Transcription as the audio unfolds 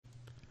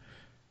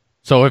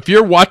So if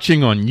you're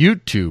watching on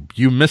YouTube,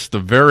 you missed the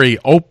very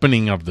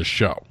opening of the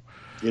show,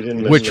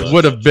 which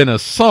would have been a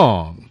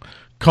song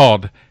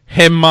called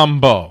Hey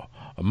Mambo,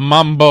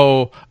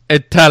 Mambo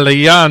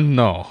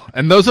Italiano.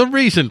 And there's a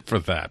reason for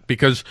that,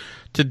 because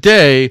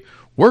today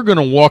we're going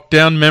to walk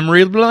down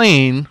memory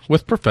lane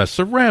with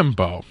Professor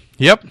Rambo.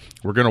 Yep,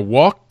 we're going to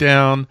walk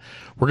down,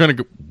 we're going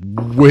to go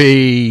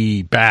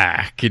way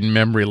back in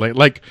memory lane,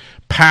 like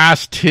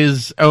past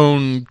his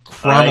own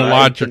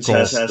chronological. I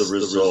contest the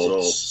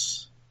results.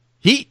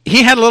 He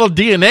had a little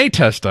DNA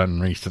test done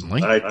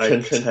recently. I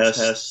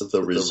contest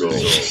the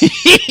results.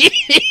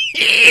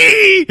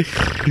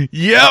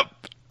 Yep.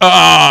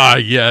 Ah,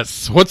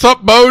 yes. What's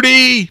up,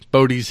 Bodie?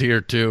 Bodie's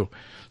here, too.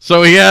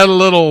 So he had a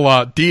little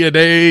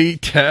DNA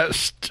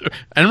test.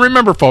 And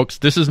remember, folks,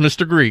 this is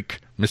Mr. Greek.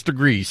 Mr.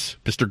 Greece.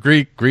 Mr.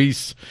 Greek,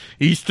 Greece,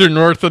 Eastern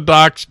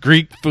Orthodox,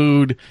 Greek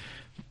food.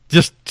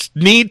 Just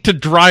need to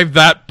drive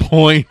that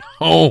point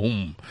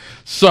home.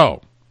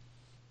 So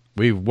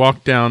we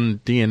walked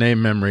down DNA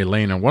memory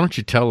lane, and why don't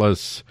you tell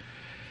us,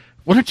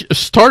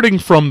 starting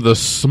from the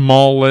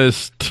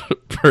smallest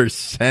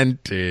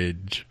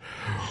percentage,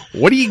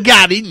 what do you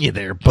got in you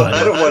there, buddy?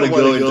 I don't want to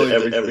go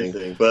into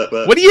everything, but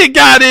what do you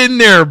got in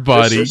there,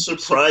 buddy? There's some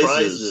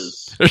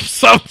surprises. There's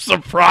some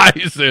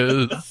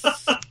surprises.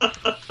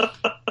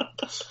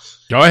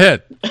 Go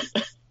ahead.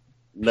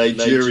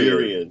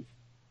 Nigerian.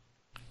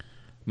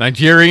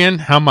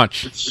 How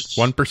much?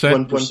 1%?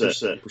 1%.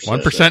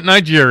 1%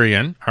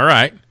 Nigerian. All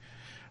right.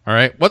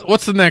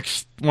 What's the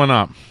next one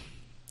up?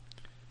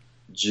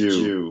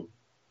 Jew.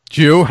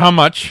 How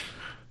much?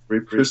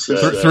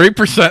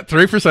 3%.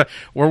 3%.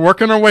 We're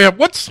working our way up.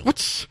 What's at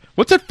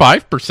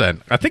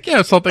 5%? I think you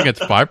have something that's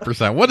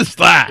 5%. What is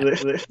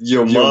that?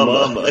 Your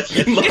mama.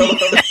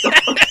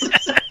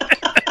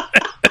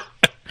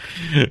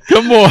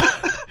 Come on.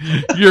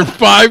 You're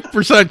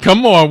 5%.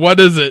 Come on. What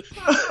is it?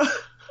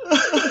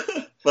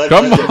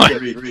 Come on.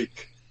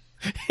 Greek.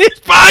 It's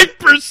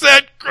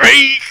 5%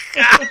 Greek.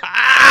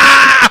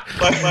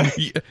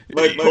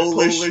 My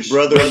Polish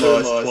brother-in-law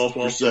is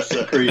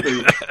 12% Greek.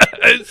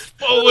 His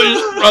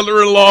Polish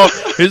brother-in-law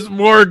is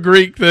more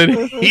Greek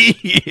than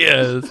he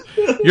is.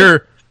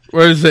 You're,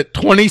 what is it,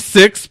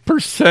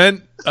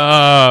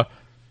 26%?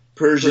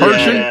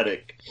 Persian?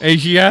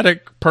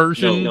 Asiatic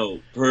Persian? No,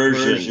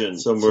 Persian.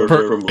 Somewhere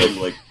from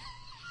like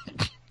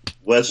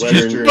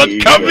Western but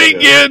Asia.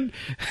 coming in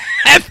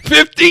at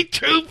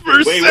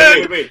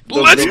 52%. Wait.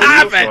 Let's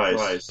have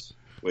it.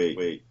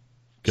 Wait.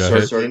 Go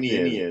ahead.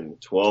 Sardinian,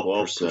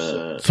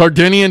 12%.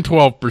 Sardinian,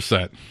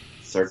 12%.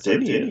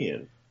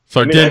 Sardinian.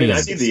 Sardinian. I mean,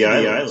 I see the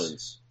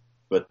islands,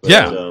 but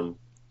yeah.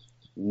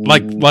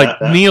 Like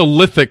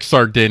Neolithic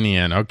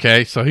Sardinian,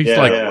 okay? So he's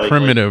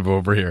primitive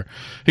over here.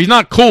 He's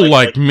not cool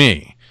like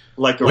me.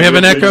 We have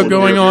an echo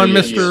going on,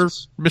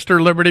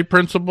 Mr. Liberty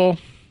Principal.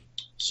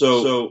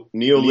 So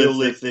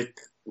Neolithic,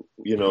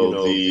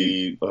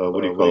 the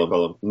what do you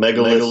call them?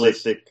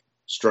 Megalithic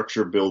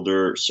structure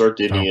builder,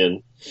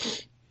 Sardinian,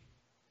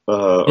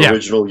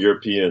 original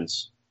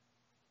Europeans.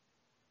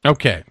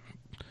 Okay,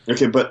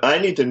 but I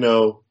need to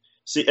know.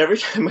 See, every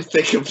time I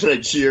think of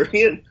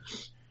Nigerian,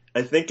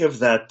 I think of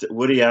that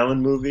Woody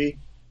Allen movie,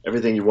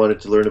 Everything You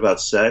Wanted to Learn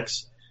About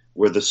Sex,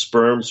 where the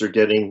sperms are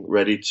getting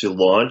ready to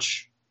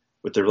launch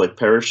with their like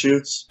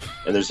parachutes,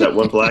 and there's that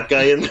one black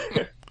guy in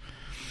there.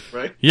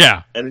 Right?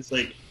 Yeah. And it's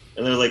like,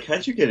 and they're like,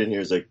 how'd you get in here?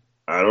 It's like,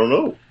 I don't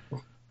know.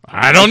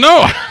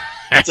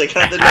 It's like,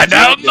 I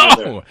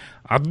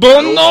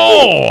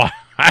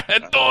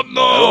don't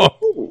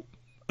know.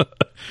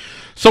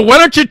 So why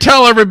don't you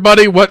tell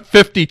everybody what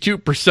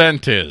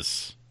 52%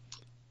 is?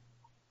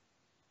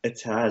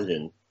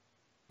 Italian.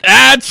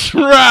 That's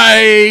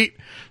right.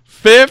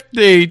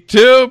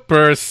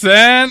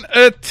 52%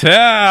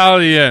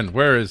 Italian.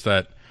 Where is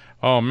that?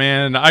 Oh,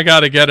 man, I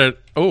got to get it.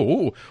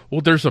 Oh,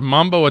 there's a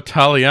Mambo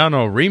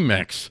Italiano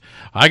remix.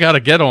 I got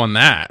to get on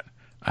that.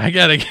 I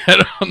got to get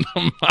on the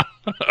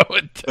Mambo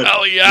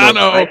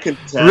Italiano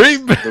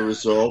remix. The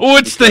results. Oh,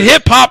 it's the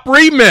hip-hop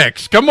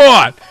remix. Come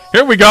on.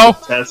 Here we go.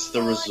 Test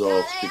the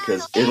results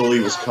because Italy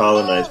was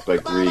colonized by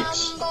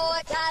Greeks.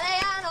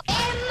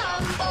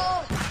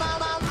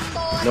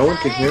 No one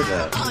can hear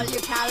that.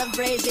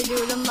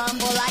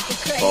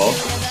 Paul?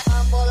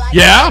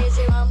 Yeah?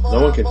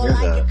 No one can hear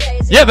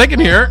that. Yeah, they can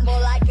hear it.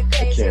 I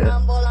can't.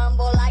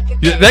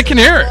 Yeah, they can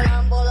hear it.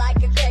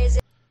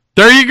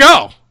 There you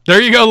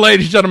go,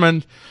 ladies and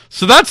gentlemen.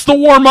 So that's the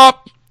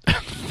warm-up.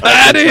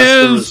 That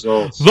is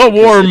the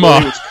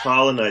warm-up. It was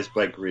colonized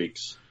by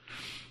Greeks.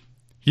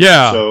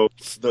 Yeah. So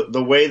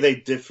the way they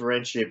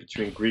differentiate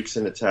between Greeks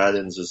and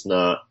Italians is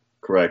not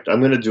correct. I'm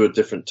going to do a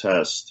different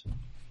test.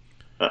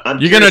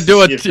 You're going to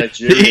do it.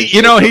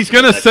 He's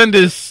going to send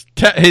he's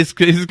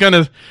going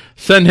to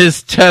send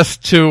his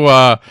test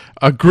to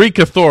Greek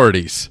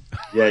authorities.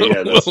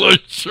 Yeah. That's we'll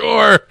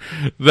ensure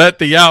that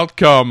the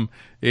outcome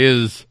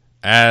is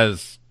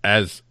as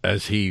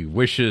he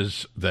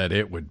wishes that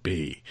it would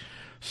be.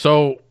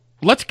 So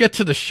let's get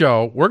to the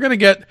show. We're going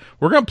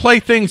to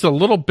play things a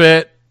little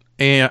bit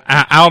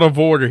out of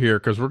order here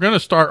because we're going to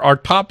start. Our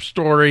top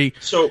story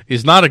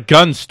is not a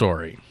gun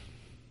story.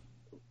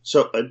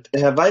 So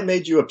have I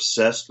made you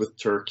obsessed with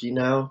Turkey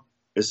now?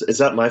 Is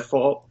that my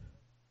fault?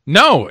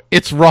 No,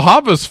 it's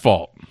Rahava's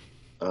fault.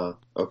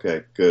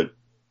 Okay, good.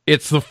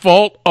 It's the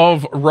fault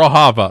of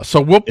Rahava.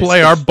 So we'll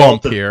play our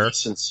bump here.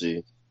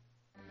 Decency.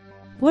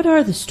 What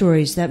are the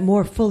stories that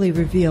more fully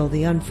reveal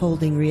the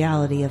unfolding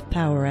reality of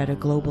power at a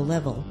global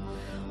level?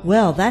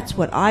 Well, that's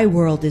what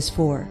iWorld is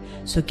for,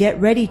 so get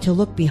ready to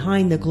look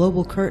behind the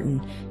global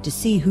curtain to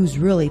see who's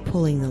really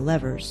pulling the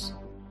levers.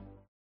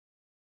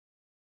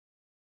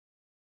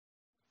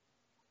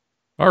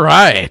 All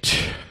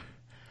right.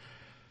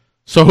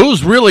 So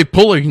who's really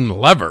pulling the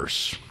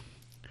levers?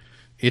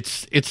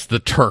 It's the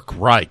Turk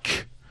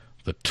Reich.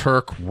 The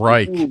Turk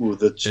Reich. Ooh,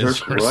 the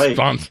Turk Reich.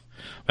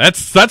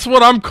 That's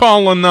what I'm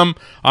calling them.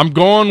 I'm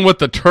going with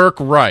the Turk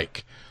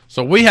Reich.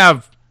 So we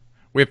have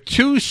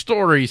two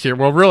stories here.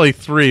 Well, really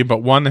three, but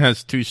one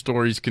has two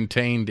stories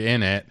contained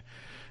in it.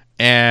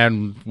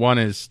 And one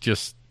is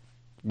just,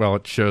 well,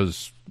 it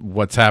shows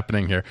what's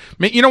happening here.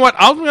 You know what?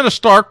 I'm going to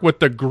start with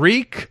the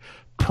Greek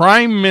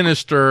Prime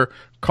Minister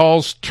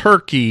calls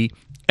Turkey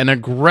an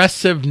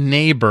aggressive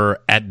neighbor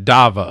at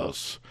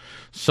Davos.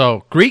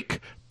 So, Greek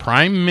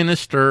Prime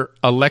Minister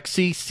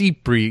Alexei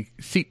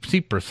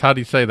Tsipras. How do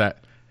you say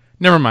that?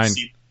 Never mind.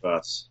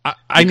 Tsipras.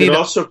 You can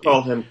also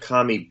call him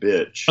commie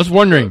bitch. I was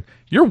wondering,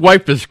 your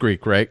wife is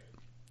Greek, right?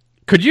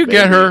 Could you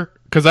get her?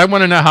 Because I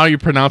want to know how you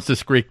pronounce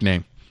this Greek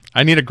name.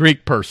 I need a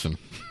Greek person.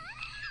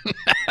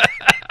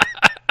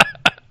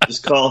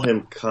 Just call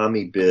him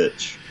commie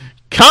bitch.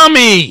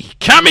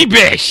 Commie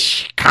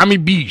bish.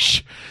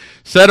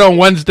 Said on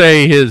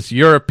Wednesday his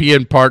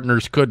European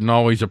partners couldn't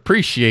always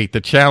appreciate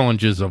the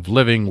challenges of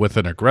living with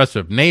an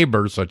aggressive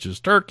neighbor such as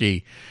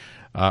Turkey,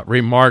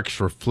 remarks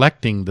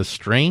reflecting the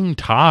strained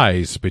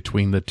ties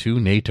between the two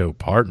NATO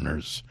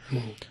partners.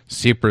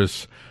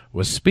 Tsipras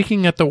was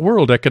speaking at the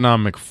World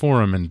Economic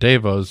Forum in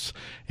Davos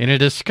in a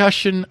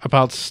discussion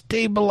about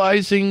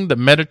stabilizing the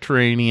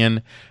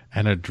Mediterranean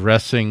and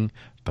addressing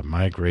the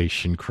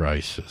migration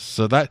crisis.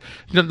 So that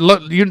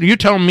you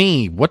tell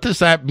me, what does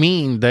that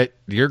mean that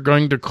you're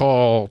going to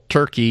call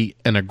Turkey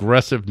an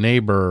aggressive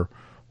neighbor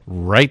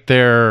right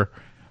there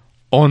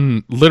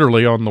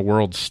literally on the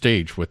world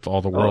stage with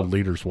all the world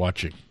leaders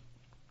watching?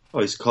 Oh,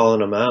 he's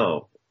calling them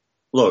out.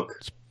 Look,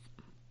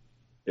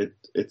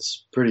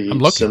 it's pretty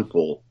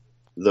simple.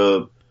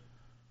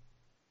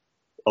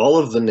 All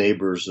of the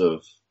neighbors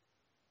of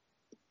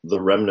the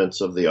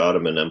remnants of the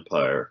Ottoman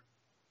Empire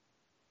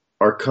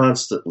are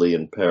constantly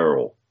in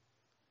peril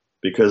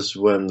because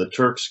when the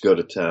Turks go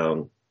to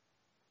town,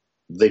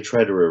 they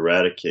try to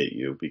eradicate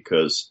you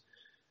because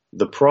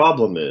the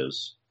problem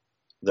is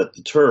that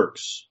the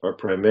Turks are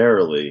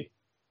primarily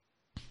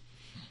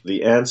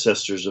the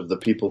ancestors of the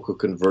people who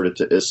converted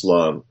to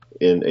Islam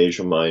in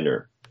Asia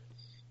Minor.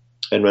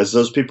 And as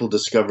those people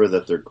discover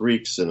that they're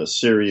Greeks and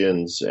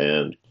Assyrians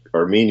and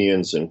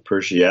Armenians and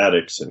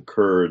Persiatics and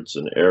Kurds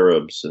and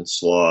Arabs and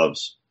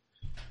Slavs,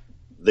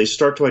 they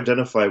start to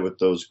identify with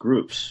those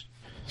groups.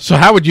 So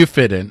how would you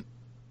fit in?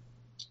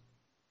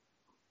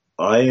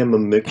 I am a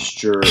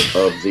mixture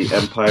of the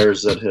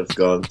empires that have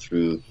gone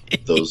through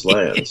those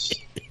lands,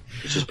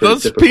 which is pretty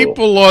those typical.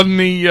 People on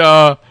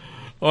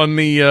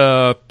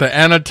the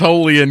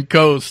Anatolian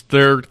coast,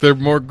 they're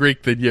more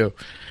Greek than you.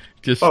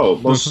 Just throw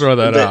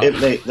that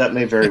out. That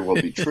may very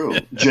well be true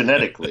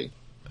genetically,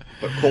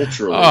 but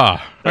culturally,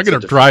 I'm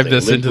going to drive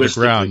this into the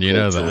ground. You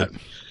know that.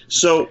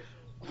 So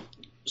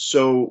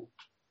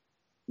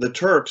the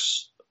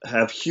Turks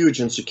have huge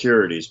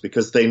insecurities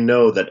because they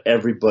know that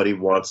everybody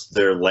wants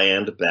their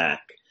land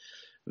back.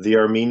 The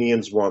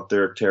Armenians want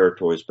their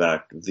territories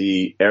back.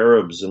 The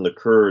Arabs and the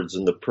Kurds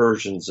and the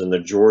Persians and the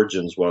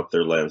Georgians want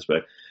their lands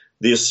back.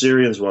 The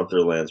Assyrians want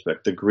their lands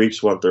back. The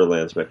Greeks want their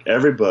lands back.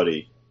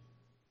 Everybody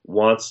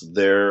wants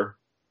their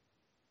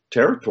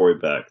territory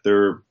back,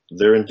 their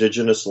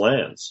indigenous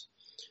lands.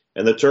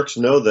 And the Turks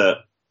know that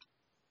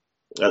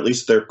at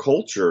least their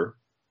culture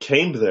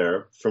came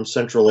there from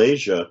Central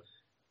Asia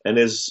and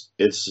it's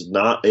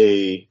not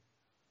a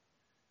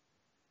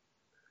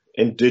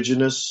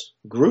indigenous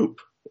group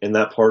in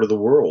that part of the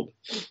world.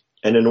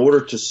 And in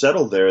order to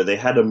settle there, they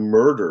had to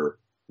murder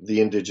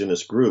the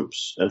indigenous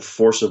groups and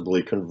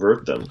forcibly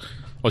convert them.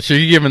 Well, so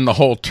you're giving the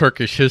whole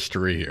Turkish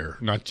history here,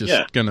 not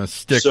just going to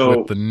stick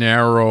with the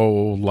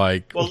narrow,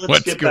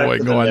 what's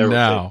going on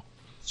now.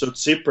 So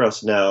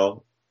Tsipras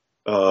now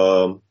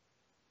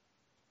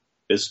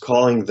is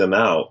calling them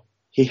out.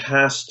 He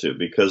has to,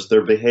 because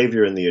their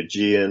behavior in the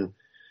Aegean,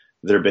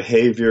 their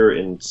behavior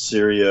in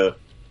Syria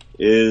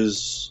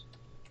is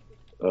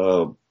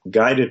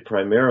guided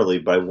primarily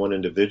by one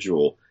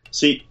individual.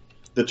 See,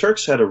 the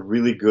Turks had a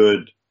really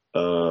good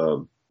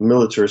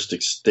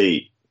militaristic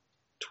state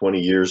 20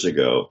 years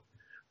ago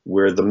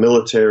where the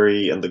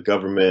military and the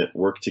government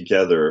worked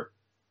together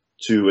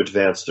to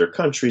advance their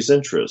country's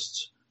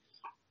interests.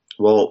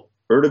 Well,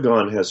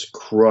 Erdogan has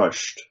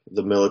crushed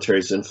the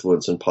military's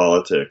influence in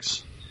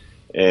politics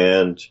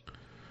and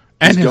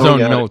his own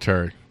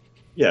military.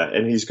 Yeah,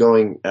 and he's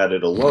going at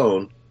it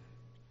alone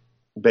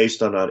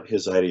based on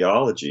his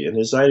ideology. And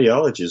his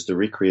ideology is to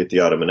recreate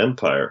the Ottoman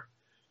Empire.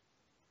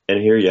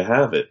 And here you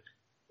have it.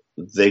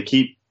 They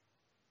keep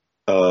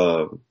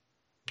having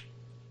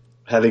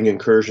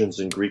incursions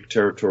in Greek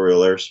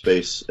territorial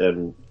airspace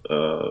and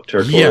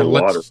territorial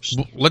waters.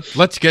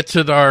 Let's get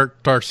to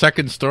our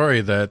second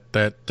story that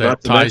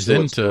ties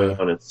into what's going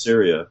on in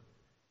Syria.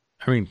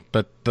 I mean,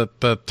 but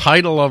the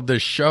title of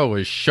this show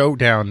is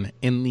Showdown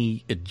in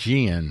the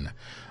Aegean,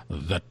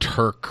 the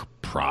Turk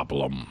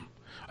Problem.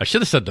 I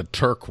should have said the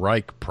Turk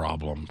Reich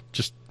problem.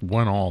 Just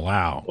went all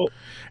out. Oh.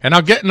 And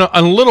I'll get in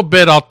a little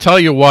bit. I'll tell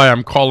you why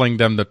I'm calling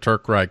them the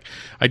Turk Reich.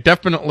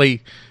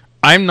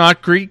 I'm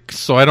not Greek,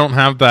 so I don't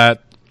have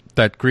that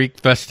Greek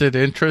vested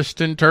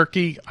interest in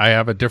Turkey. I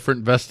have a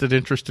different vested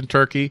interest in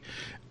Turkey.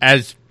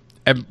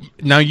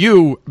 Now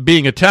you,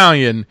 being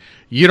Italian,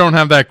 you don't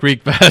have that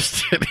Greek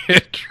vested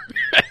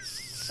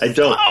interest. I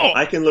don't. Oh.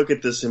 I can look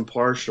at this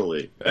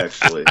impartially,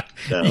 actually.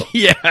 Now.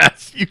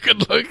 Yes, you can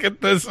look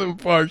at this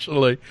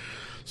impartially.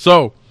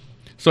 So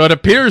it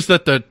appears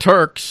that the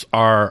Turks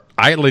are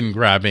island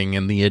grabbing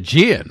in the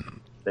Aegean.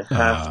 They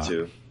have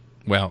to.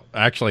 Well,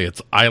 actually,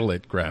 it's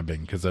islet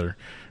grabbing because they're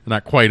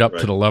not quite up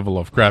to the level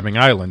of grabbing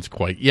islands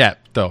quite yet.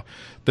 Though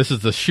this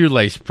is the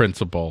shoelace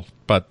principle,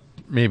 but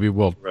maybe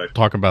we'll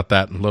talk about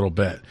that in a little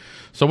bit.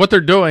 So what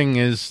they're doing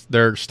is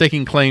they're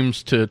staking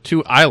claims to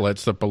 2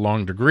 islets that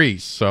belong to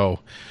Greece. So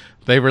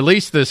they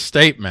released this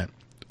statement.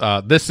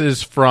 This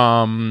is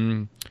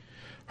from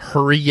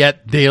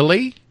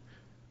iSDaily.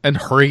 And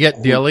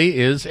iSDaily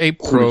is a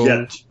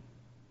pro...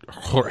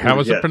 How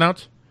is it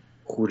pronounced?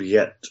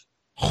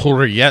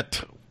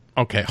 Hurriyet.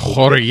 Okay,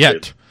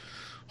 Hurriyet.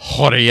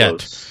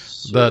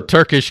 The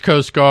Turkish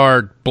Coast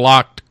Guard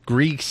blocked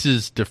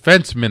Greece's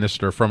defense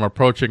minister from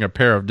approaching a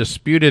pair of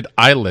disputed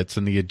islets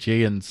in the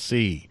Aegean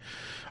Sea,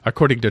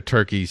 according to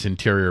Turkey's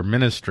interior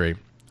ministry.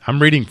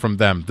 I'm reading from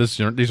them.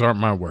 These aren't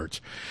my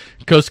words.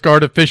 Coast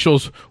Guard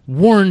officials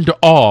warned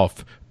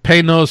off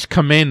Panos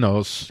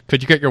Kamenos.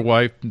 Could you get your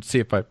wife and see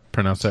if I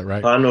pronounce that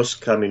right? Panos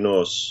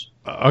Kamenos.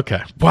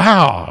 Okay.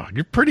 Wow.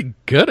 You're pretty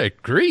good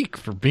at Greek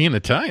for being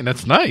Italian.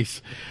 That's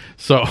nice.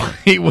 So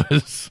he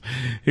was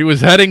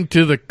heading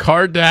to the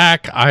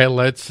Kardak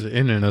Islets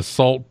in an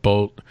assault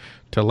boat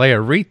to lay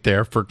a wreath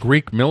there for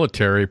Greek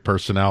military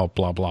personnel,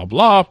 blah, blah,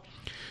 blah.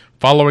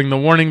 Following the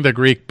warning, the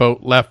Greek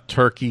boat left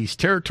Turkey's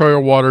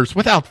territorial waters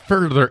without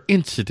further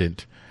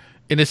incident.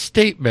 In a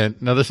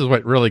statement, now this is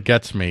what really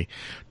gets me,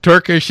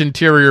 Turkish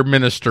Interior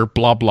Minister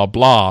blah, blah,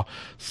 blah,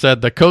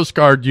 said the Coast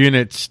Guard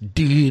units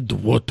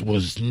did what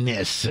was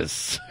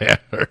necessary.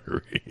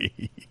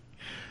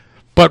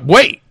 But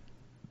wait,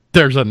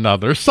 there's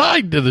another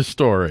side to the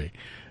story.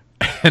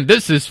 And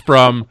this is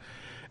from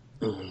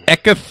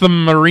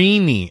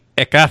Ekathimerini,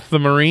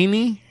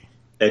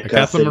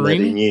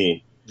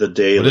 the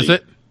Daily. What is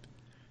it?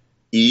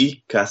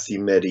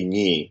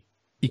 Ekathimerini.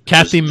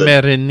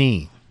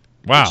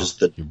 Wow,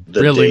 you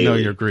really Daily. Know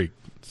your Greek.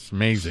 It's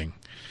amazing.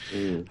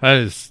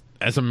 That's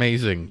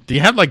amazing. Do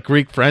you have like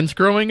Greek friends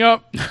growing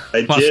up?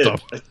 I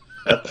did.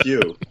 A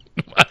few.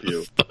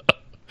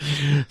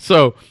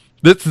 So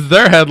this is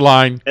their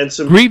headline. And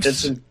some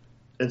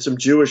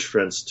Jewish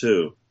friends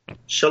too.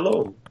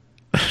 Shalom.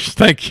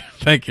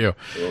 Thank you.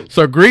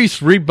 So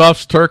Greece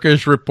rebuffs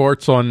Turkish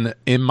reports on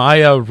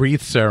Imaya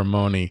wreath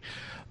ceremony.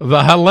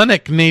 The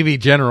Hellenic Navy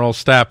General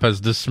Staff has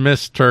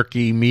dismissed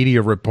Turkey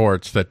media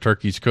reports that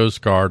Turkey's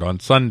Coast Guard on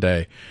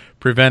Sunday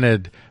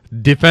prevented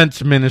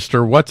Defense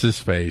Minister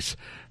What's-His-Face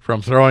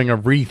from throwing a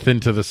wreath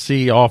into the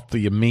sea off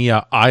the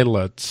Imaya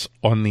Islets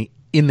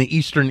in the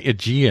eastern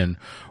Aegean,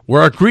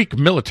 where a Greek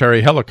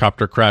military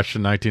helicopter crashed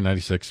in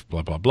 1996,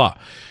 blah, blah, blah.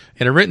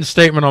 In a written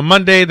statement on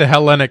Monday, the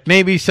Hellenic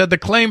Navy said the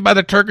claim by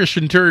the Turkish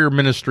Interior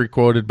Ministry,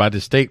 quoted by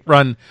the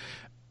state-run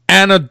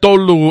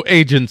Anadolu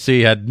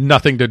agency, had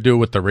nothing to do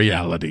with the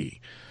reality,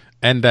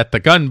 and that the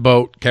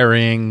gunboat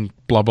carrying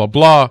blah, blah,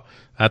 blah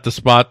at the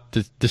spot,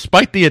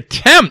 despite the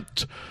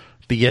attempt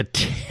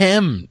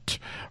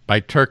by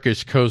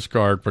Turkish Coast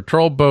Guard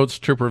patrol boats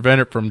to prevent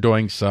it from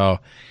doing so,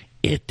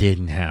 it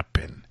didn't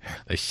happen.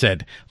 They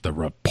said the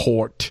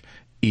report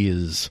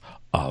is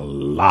a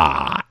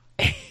lie.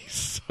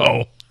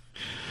 So,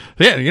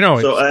 yeah,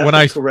 So I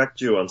have to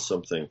correct you on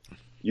something.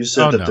 You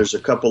said there's a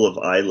couple of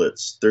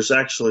islets. There's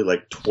actually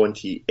like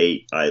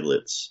 28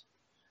 islets.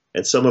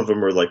 And some of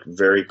them are like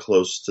very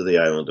close to the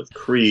island of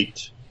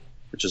Crete,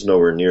 which is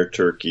nowhere near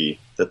Turkey,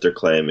 that they're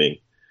claiming.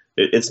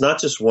 It's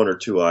not just 1 or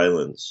 2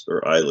 islands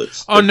or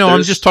islets. Oh, no,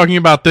 I'm just talking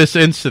about this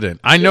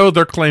incident. I know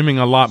they're claiming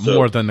a lot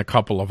more than a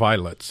couple of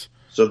islets.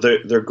 So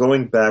they're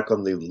going back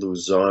on the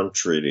Lausanne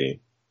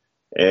Treaty.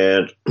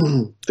 And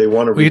they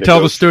want to. Will you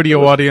tell the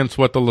studio audience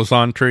what the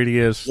Lausanne Treaty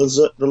is?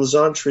 The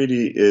Lausanne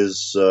Treaty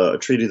is a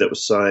treaty that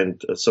was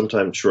signed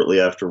sometime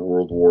shortly after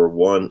World War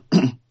I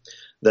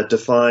that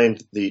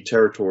defined the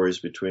territories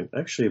between.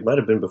 Actually, it might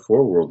have been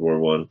before World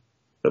War I.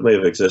 That may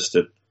have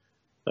existed.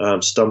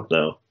 I'm stumped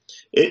now.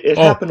 It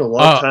happened a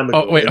long time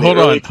ago. Wait, in hold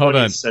the early on.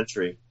 20th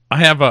century. I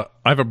have a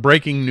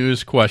breaking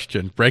news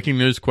question. Breaking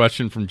news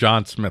question from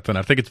John Smith, and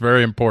I think it's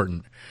very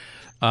important.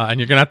 And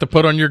you're going to have to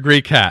put on your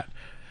Greek hat.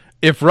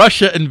 If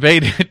Russia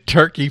invaded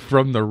Turkey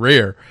from the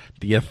rear,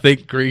 do you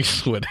think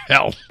Greece would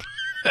help?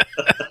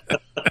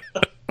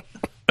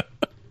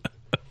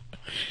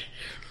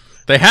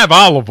 They have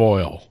olive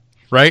oil,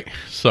 right?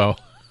 So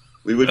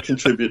we would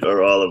contribute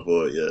our olive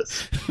oil,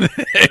 yes.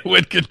 They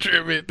would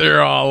contribute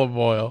their olive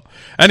oil.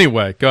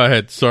 Anyway, go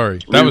ahead.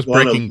 Sorry. That was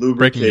breaking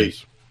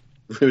news.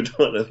 We would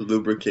want to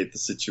lubricate the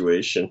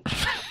situation.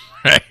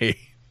 Right.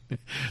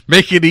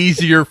 Make it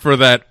easier for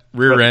that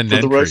rear end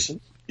entry. The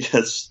Russian,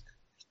 yes.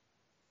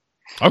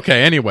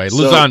 Okay, anyway,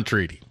 Lausanne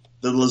Treaty.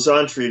 The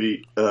Lausanne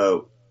Treaty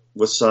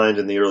was signed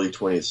in the early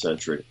 20th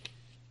century.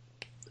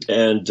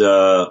 And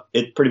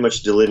it pretty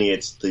much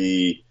delineates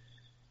the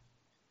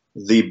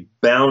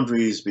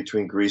boundaries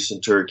between Greece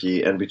and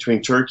Turkey, and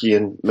between Turkey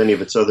and many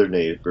of its other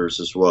neighbors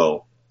as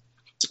well.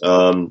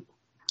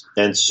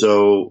 And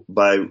so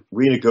by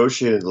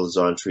renegotiating the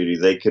Lausanne Treaty,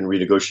 they can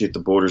renegotiate the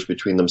borders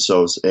between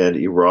themselves and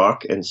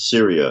Iraq and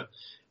Syria.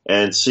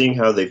 And seeing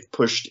how they've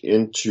pushed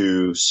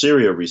into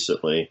Syria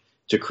recently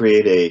to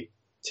create a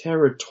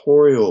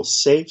territorial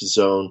safe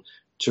zone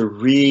to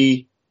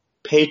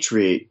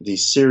repatriate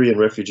these Syrian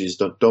refugees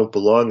that don't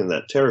belong in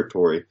that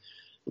territory,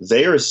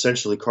 they are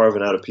essentially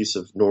carving out a piece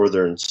of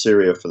northern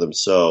Syria for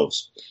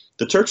themselves.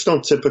 The Turks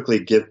don't typically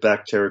give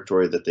back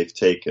territory that they've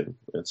taken.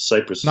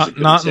 Cyprus is a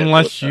good not example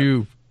unless of that.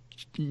 You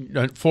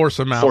force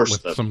them out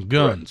with them. Some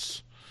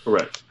guns.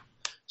 Correct.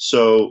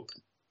 So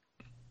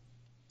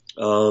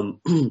they're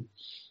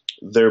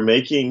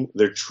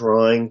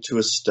trying to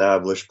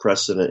establish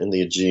precedent in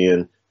the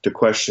Aegean to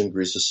question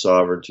Greece's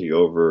sovereignty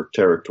over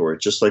territory,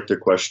 just like they're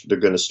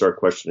going to start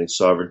questioning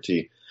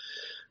sovereignty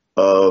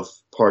of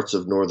parts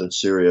of northern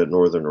Syria and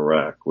northern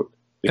Iraq.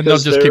 And they'll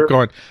just keep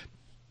going.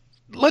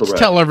 Let's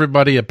tell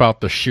everybody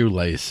about the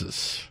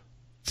shoelaces.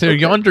 So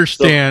you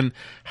understand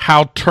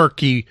how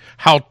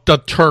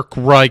the Turk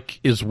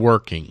Reich is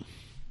working.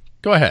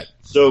 Go ahead.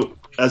 So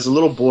as a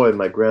little boy,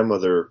 my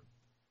grandmother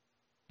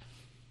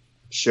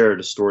shared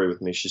a story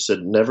with me. She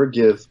said, "Never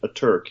give a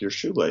Turk your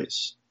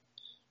shoelace."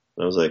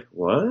 And I was like,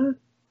 "What?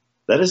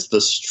 That is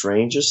the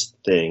strangest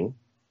thing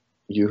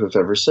you have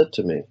ever said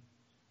to me.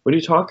 What are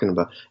you talking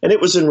about?" And it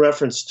was in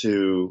reference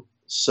to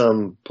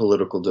some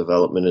political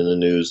development in the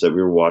news that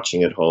we were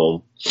watching at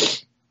home.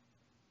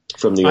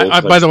 From the old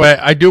by the way,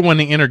 I do want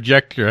to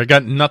interject here. I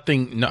got no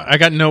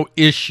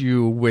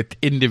issue with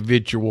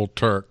individual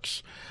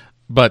Turks,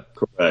 but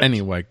Correct.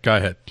 Anyway, go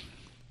ahead.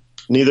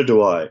 Neither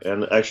do I.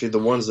 And actually, the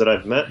ones that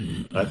I've met,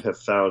 I have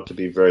found to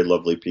be very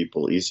lovely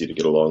people, easy to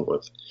get along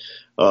with,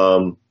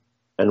 and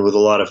with a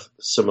lot of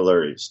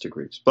similarities to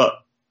Greeks. But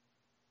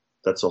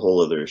that's a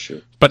whole other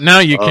issue. But now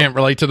you can't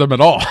relate to them at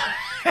all.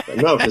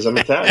 No, because I'm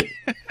Italian.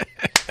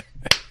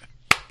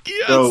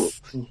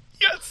 Yes.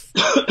 Yes.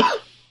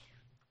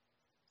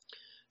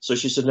 So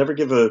she said, "Never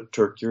give a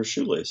Turk your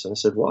shoelace." And I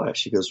said, "Why?"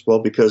 She goes, "Well,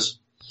 because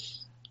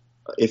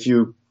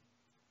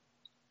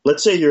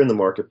let's say you're in the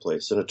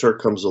marketplace and a Turk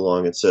comes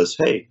along and says,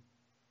 'Hey,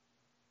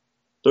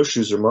 those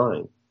shoes are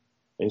mine.'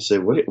 And you say,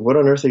 'What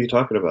on earth are you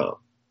talking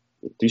about?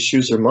 These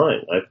shoes are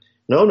mine.'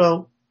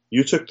 No,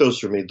 you took those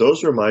from me.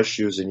 Those are my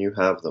shoes and you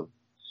have them."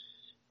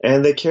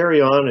 And they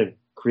carry on and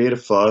create a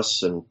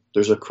fuss, and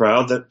there's a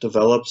crowd that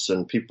develops,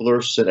 and people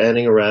are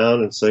standing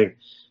around and saying,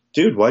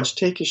 "Dude, why'd you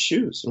take his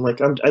shoes?" I'm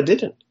like, I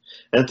didn't.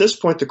 And at this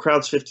point, the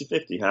crowd's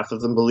 50-50. Half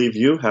of them believe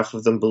you, half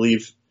of them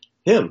believe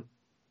him.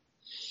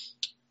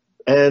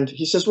 And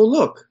he says, "Well,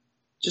 look,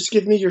 just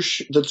give me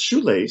the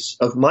shoelace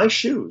of my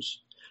shoes.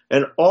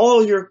 And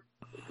all you're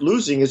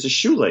losing is a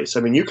shoelace.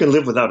 I mean, you can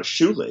live without a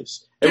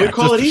shoelace. And we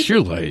call it even.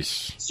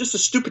 Shoelace. It's just a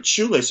stupid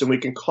shoelace, and we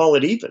can call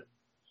it even."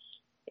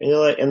 And you're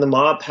like, and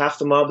half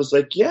the mob is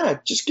like, "Yeah,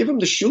 just give him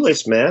the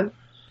shoelace, man."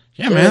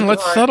 Yeah, so man,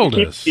 let's settle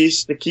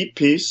this. To keep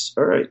peace.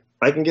 All right,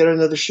 I can get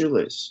another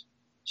shoelace.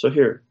 So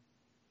here.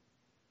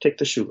 Take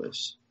the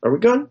shoelace. Are we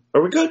good?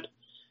 Are we good?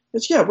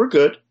 It's, yeah, we're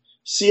good.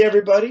 See,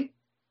 everybody?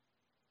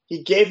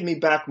 He gave me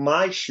back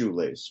my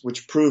shoelace,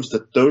 which proves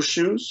that those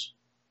shoes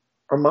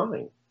are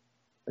mine.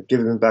 I've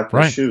given him back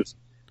my shoes.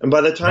 And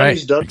by the time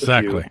he's done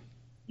with you,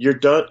 you're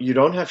done. You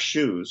don't have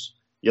shoes.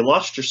 You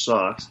lost your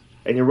socks,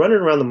 and you're running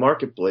around the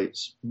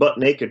marketplace butt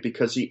naked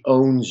because he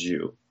owns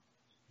you.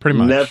 Pretty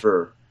much.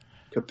 Never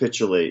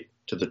capitulate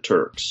to the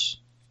Turks.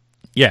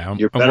 Yeah,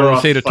 when we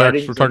say the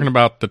Turks, we're talking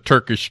about the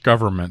Turkish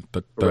government.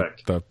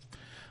 Correct.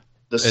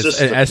 The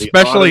system,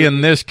 especially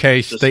in this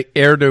case, the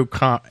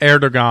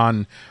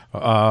Erdogan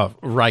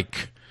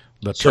Reich,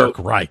 the Turk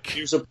Reich.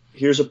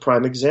 Here's a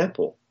prime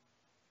example.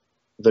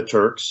 The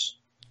Turks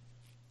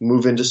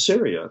move into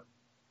Syria.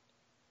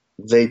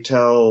 They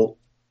tell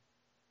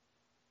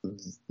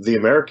the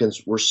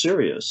Americans, "We're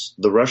serious.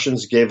 The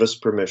Russians gave us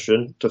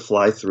permission to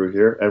fly through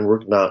here, and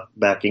we're not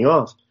backing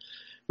off."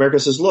 America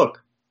says,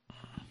 "Look,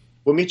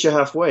 we'll meet you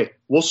halfway.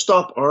 We'll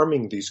stop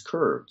arming these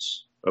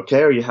Kurds.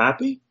 Okay, are you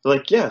happy?" They're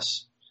like,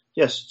 yes,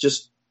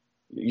 just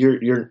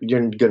you're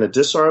going to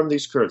disarm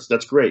these Kurds.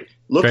 That's great.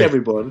 Look,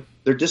 everyone,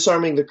 they're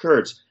disarming the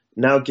Kurds.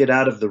 now get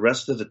out of the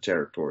rest of the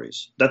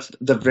territories. That's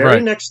the very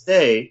Right. next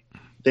day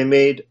they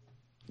An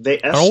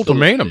escalated.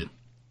 ultimatum.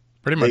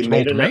 Pretty much They an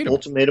made an ultimatum.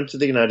 ultimatum to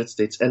the United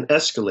States and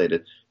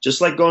escalated.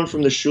 Just like going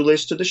from the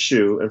shoelace to the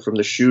shoe and from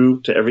the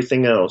shoe to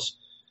everything else,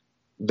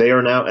 they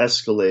are now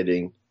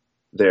escalating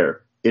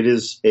there. It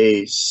is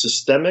a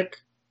systemic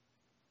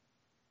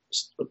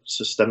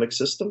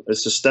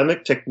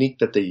technique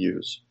that they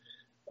use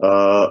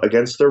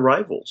against their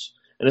rivals.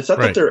 And it's not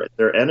Right. that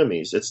they're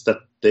enemies. It's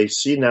that they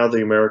see now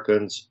the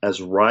Americans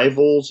as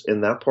rivals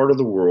in that part of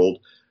the world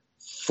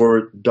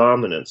for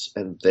dominance,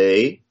 and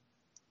they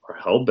are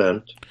hell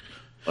bent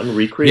on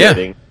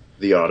recreating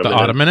the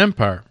Ottoman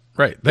Empire.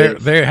 Right.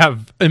 They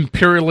have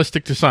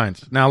imperialistic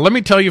designs. Now, let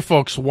me tell you,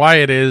 folks, why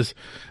it is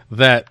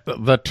that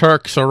the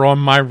Turks are on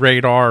my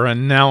radar,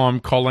 and now I'm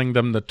calling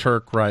them the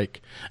Turk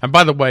Reich. And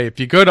by the way, if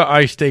you go to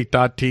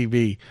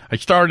iState.tv, I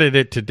started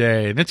it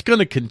today, and it's going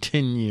to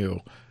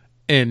continue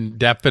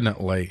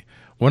indefinitely.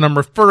 When I'm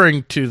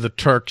referring to the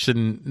Turks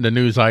in the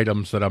news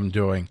items that I'm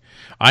doing,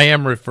 I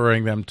am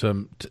referring them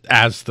to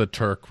as the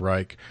Turk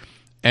Reich.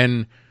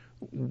 And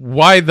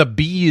why the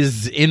bee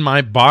is in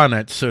my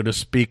bonnet, so to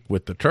speak,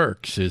 with the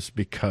Turks is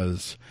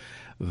because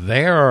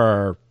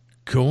they're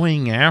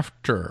going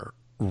after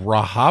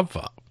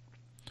Rojava.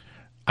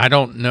 I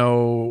don't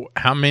know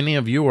how many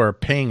of you are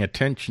paying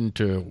attention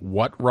to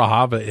what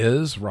Rojava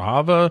is.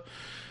 Rojava,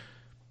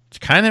 it's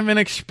kind of an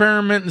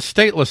experiment in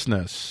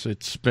statelessness.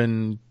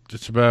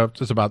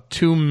 It's about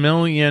 2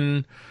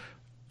 million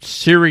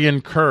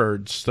Syrian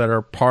Kurds that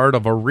are part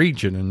of a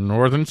region in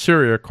northern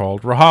Syria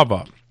called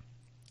Rojava.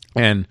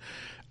 And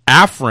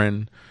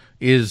Afrin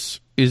is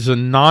a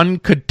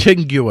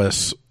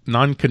non-contiguous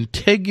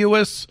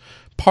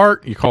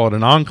part. You call it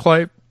an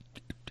enclave.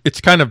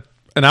 It's kind of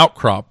an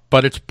outcrop,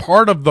 but it's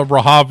part of the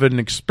Rojavan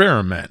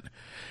experiment.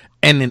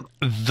 And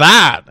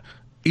that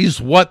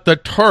is what the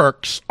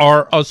Turks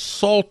are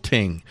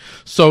assaulting.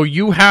 So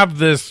you have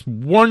this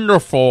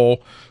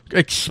wonderful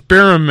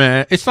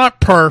experiment. It's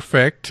not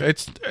perfect.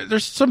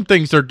 There's some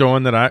things they're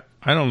doing that I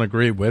don't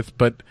agree with,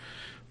 but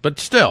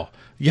still.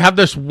 You have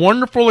this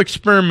wonderful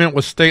experiment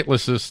with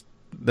statelessness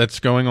that's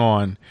going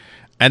on,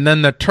 and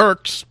then the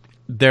Turks,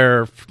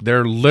 they're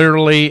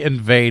literally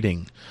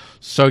invading.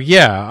 So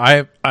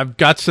yeah, I've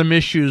got some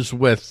issues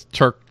with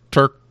the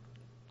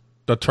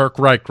Turk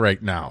Reich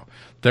right now.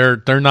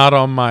 They're not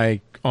on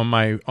my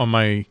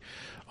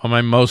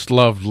most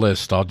loved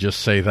list. I'll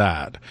just say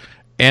that,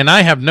 and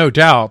I have no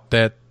doubt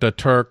that the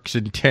Turks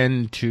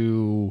intend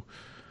to.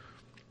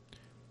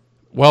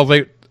 Well,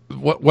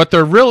 what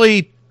they're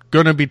really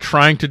going to be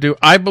trying to do,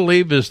 I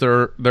believe, is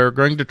they're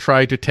going to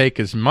try to take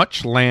as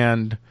much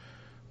land,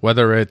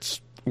 whether it's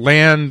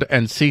land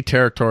and sea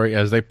territory,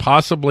 as they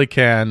possibly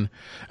can,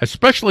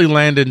 especially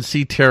land and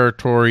sea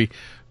territory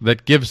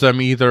that gives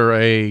them either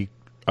a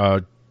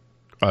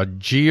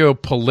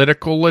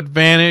geopolitical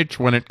advantage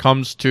when it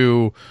comes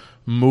to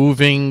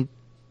moving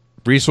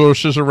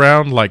resources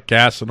around like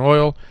gas and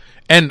oil,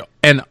 and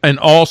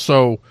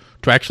also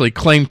to actually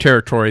claim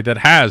territory that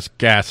has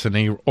gas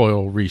and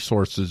oil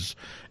resources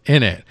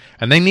in it.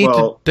 And they need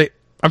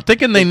I'm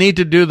thinking they need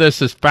to do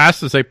this as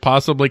fast as they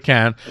possibly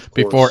can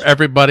before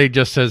everybody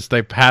just says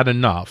they've had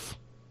enough.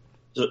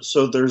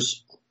 So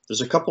there's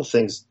a couple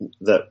things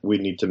that we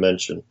need to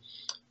mention.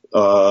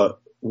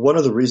 One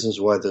of the reasons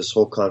why this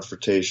whole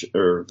confrontation,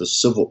 or the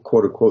civil,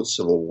 quote unquote,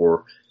 civil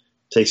war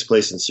takes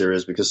place in Syria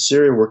is because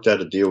Syria worked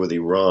out a deal with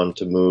Iran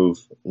to move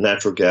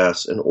natural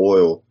gas and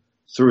oil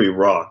through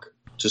Iraq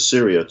to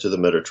Syria, to the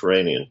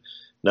Mediterranean.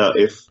 Now,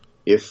 if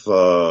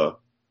the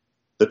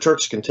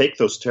Turks can take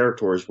those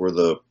territories where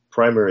the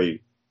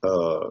primary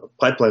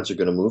pipelines are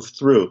going to move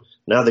through,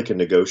 now they can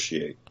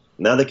negotiate.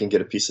 Now they can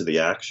get a piece of the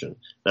action.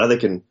 Now they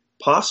can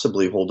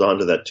possibly hold on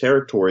to that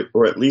territory,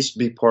 or at least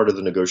be part of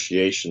the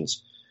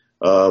negotiations.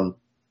 But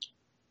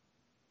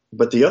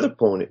the other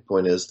point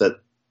is that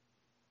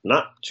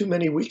not too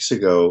many weeks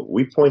ago,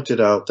 we pointed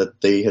out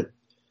that they had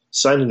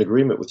signed an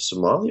agreement with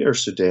Somalia or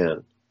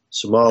Sudan?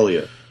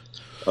 Somalia.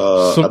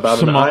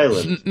 About an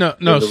island.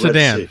 No,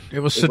 Sudan. It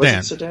was Sudan.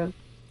 Was it Sudan?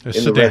 It's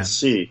in Sudan. the Red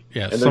Sea.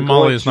 Yeah, and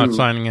Somalia is not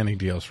signing any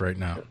deals right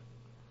now.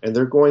 And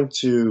they're going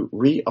to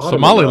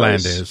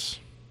Somaliland is.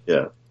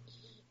 Yeah.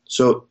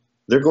 So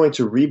they're going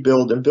to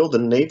rebuild and build a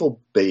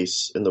naval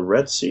base in the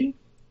Red Sea.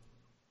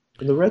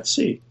 In the Red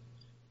Sea.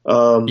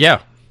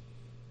 Yeah.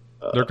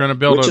 They're going to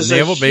build a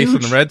naval base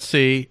in the Red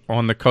Sea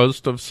on the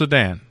coast of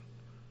Sudan.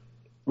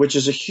 Which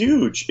is a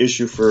huge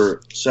issue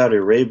for Saudi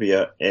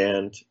Arabia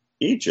and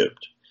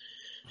Egypt.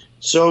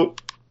 So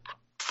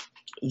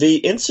the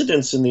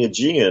incidents in the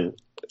Aegean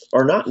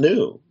are not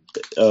new.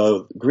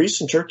 Greece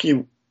and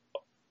Turkey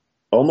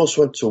almost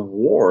went to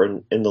war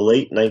in the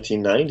late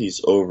 1990s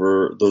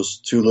over those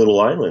two little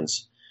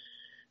islands.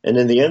 And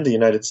in the end, the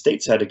United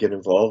States had to get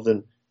involved,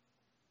 and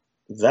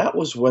that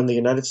was when the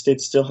United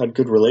States still had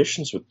good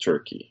relations with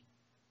Turkey.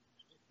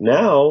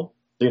 Now,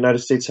 the United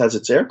States has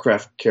its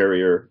aircraft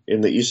carrier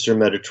in the Eastern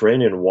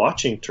Mediterranean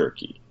watching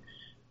Turkey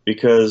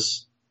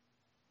because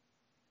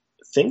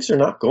things are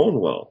not going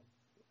well.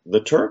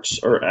 The Turks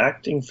are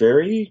acting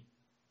very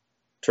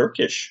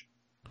Turkish.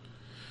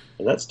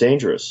 And that's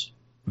dangerous.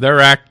 They're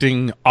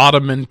acting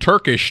Ottoman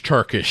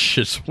Turkish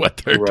is what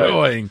they're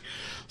doing.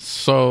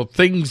 So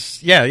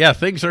things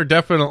are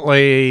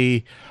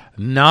definitely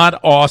not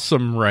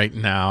awesome right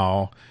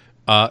now.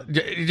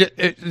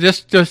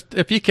 Just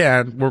if you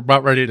can, we're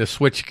about ready to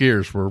switch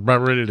gears. We're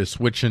about ready to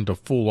switch into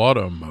full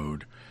auto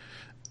mode.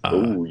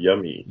 Ooh,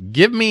 yummy.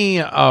 Give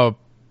me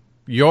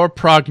your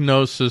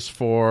prognosis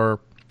for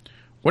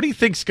what do you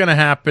think's going to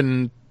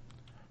happen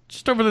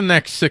just over the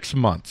next 6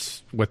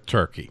 months with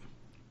Turkey,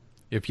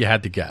 if you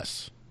had to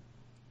guess.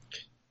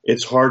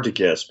 It's hard to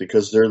guess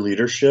because their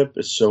leadership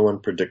is so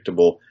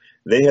unpredictable.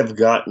 They have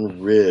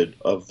gotten rid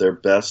of their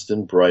best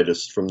and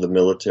brightest from the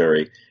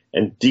military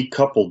and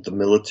decoupled the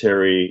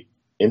military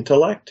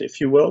intellect,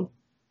 if you will,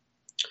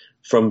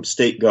 from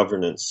state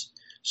governance.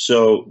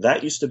 So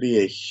that used to be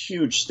a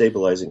huge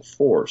stabilizing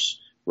force.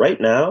 Right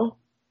now,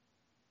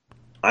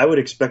 I would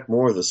expect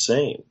more of the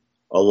same.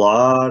 A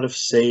lot of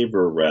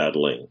saber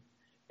rattling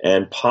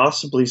and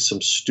possibly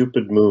some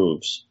stupid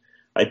moves.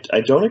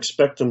 I don't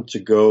expect them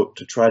to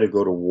try to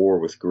go to war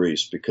with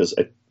Greece because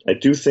I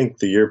do think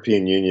the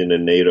European Union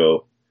and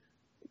NATO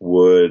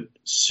would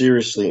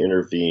seriously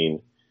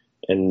intervene.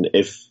 And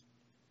if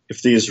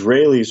the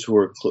Israelis who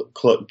are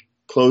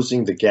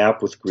closing the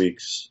gap with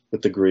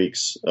the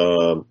Greeks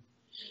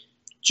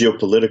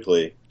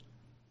geopolitically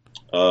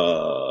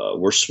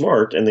were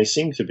smart, and they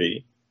seem to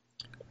be,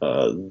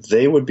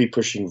 they would be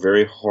pushing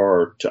very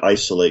hard to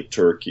isolate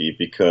Turkey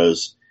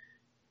because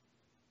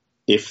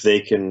if they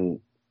can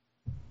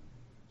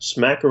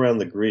smack around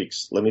the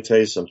Greeks, let me tell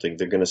you something,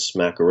 they're going to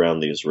smack around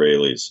the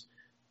Israelis.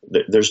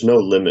 There's no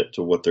limit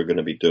to what they're going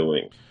to be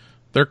doing.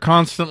 They're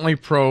constantly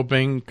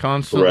probing,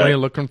 constantly Correct.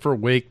 looking for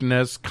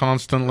weakness,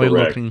 constantly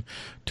Correct. looking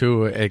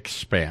to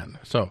expand.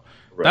 So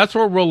Correct. that's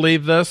where we'll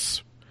leave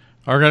this.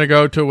 We're going to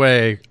go to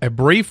a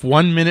brief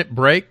 1-minute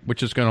break,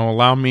 which is going to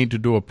allow me to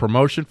do a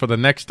promotion for the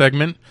next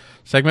segment.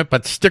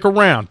 But stick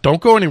around.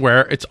 Don't go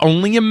anywhere. It's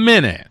only a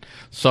minute.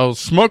 So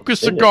smoke a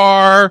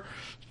cigar,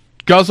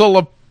 guzzle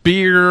a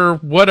beer,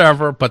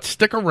 whatever, but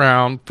stick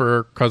around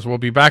because we'll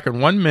be back in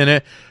 1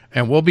 minute,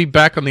 and we'll be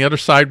back on the other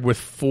side with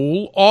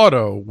Full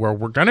Auto, where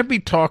we're going to be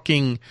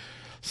talking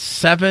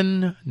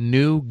 7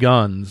 new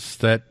guns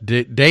that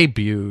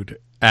debuted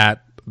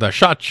at the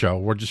SHOT Show.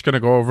 We're just going to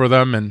go over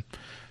them and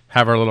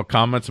have our little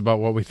comments about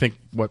what we think,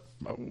 what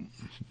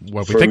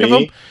we think of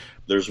them.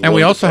 And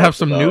we also have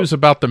some news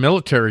about the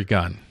military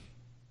gun.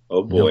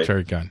 Oh boy,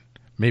 military gun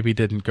maybe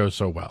didn't go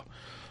so well.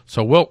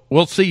 So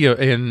we'll see you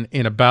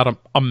in about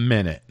a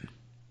minute.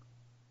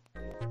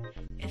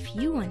 If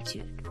you want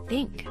to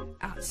think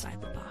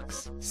outside the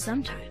box,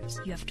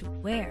 sometimes you have to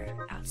wear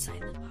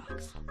outside the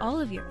box.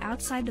 All of your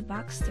outside the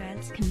box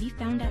threads can be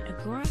found at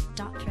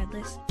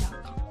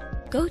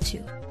agora.threadless.com. Go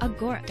to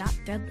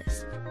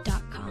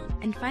agora.threadless.com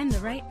and find the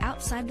right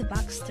outside the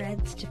box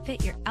threads to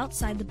fit your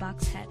outside the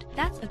box head.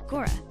 That's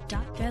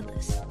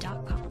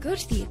agora.threadless.com. Go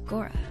to the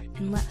Agora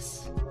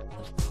unless,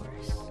 of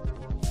course,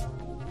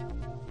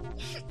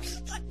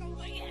 stuck in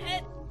my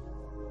head.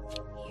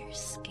 You're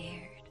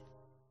scared.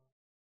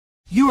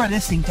 You are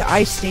listening to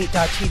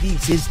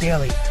iState.tv's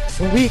iSDaily,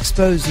 where we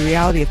expose the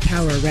reality of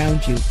power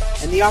around you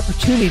and the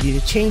opportunity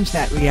to change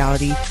that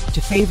reality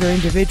to favor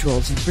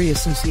individuals and free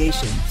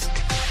associations.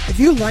 If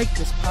you like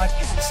this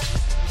podcast,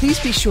 please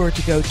be sure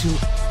to go to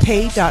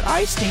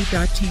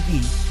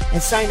pay.istate.tv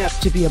and sign up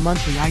to be a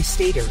monthly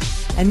iStater.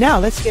 And now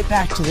let's get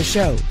back to the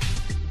show.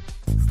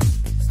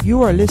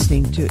 You are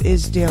listening to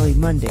iSDaily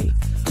Monday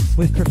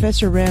with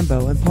Professor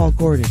Rambo and Paul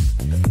Gordon,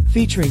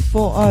 featuring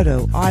Full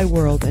Auto,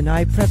 iWorld, and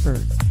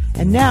iPrepper.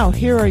 And now,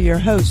 here are your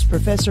hosts,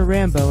 Professor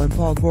Rambo and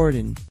Paul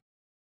Gordon.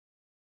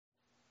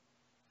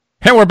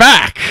 Hey, we're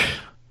back.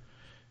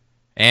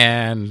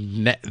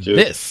 And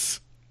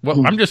this,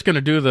 well, I'm just going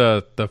to do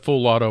the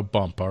Full Auto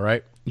bump, all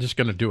right? I'm just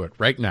going to do it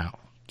right now.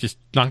 Just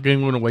not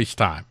going to waste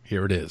time.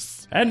 Here it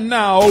is. And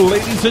now,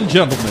 ladies and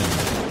gentlemen,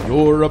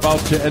 you're about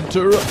to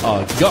enter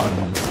a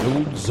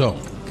gun-filled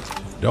zone.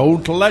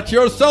 Don't let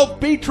yourself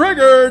be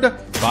triggered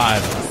by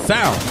the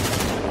sound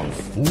of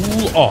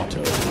Full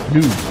Auto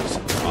news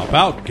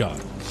about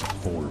guns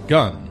for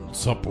gun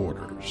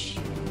supporters.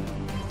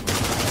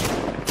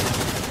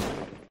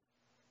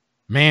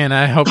 Man,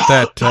 I hope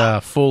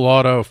that Full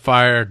Auto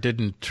fire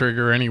didn't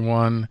trigger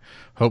anyone.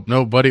 Hope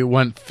nobody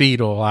went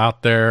fetal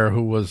out there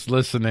who was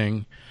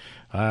listening.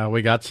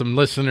 We got some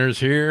listeners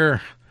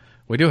here.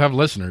 We do have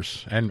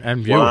listeners and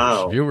viewers.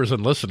 Wow. Viewers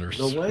and listeners.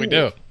 No way. We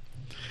do.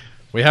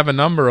 We have a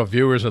number of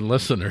viewers and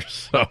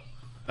listeners. So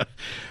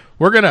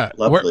we're going to...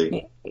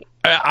 Lovely.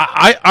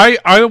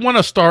 I want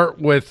to start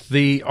with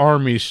the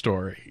Army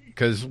story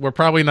because we're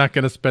probably not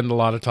going to spend a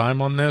lot of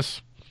time on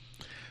this.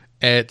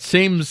 It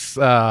seems,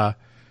 as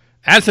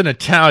an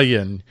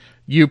Italian,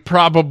 you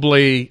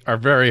probably are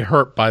very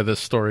hurt by this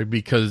story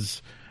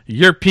because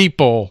your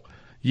people,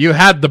 you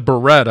had the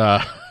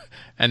Beretta,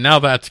 and now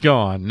that's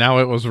gone. Now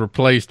it was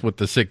replaced with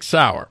the 6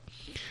 Sauer.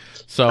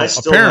 So I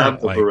still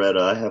apparently, have the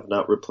Beretta. I have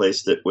not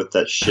replaced it with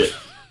that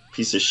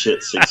piece of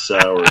shit 6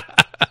 Sauer.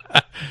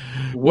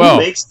 Who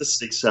makes the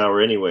 6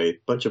 Hour anyway?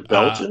 Bunch of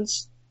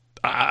Belgians?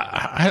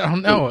 I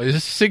don't know. Is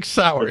it 6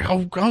 Hour?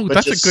 Oh,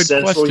 that's a good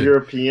Central question.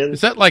 European?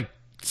 Is that like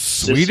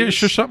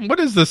Swedish or something? What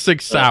is the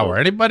 6 Hour?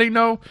 Anybody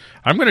know?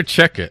 I'm going to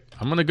check it.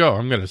 I'm going to go.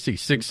 I'm going to see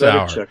 6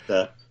 Hour. Check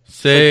that.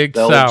 6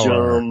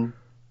 Hour.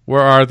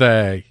 Where are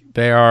they?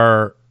 They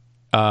are.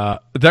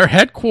 Their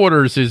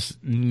headquarters is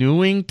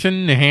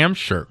Newington, New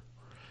Hampshire.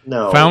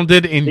 No,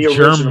 founded in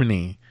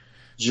Germany.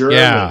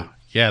 German.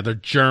 Yeah, they're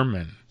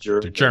German.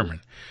 They're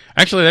German.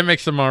 Actually, that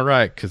makes them all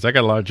right because I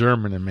got a lot of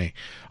German in me.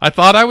 I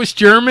thought I was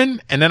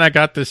German, and then I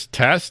got this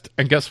test,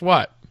 and guess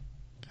what?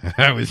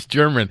 I was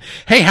German.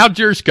 Hey, how'd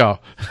yours go?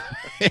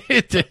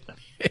 It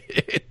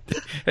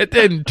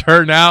didn't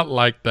turn out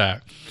like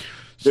that.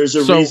 There's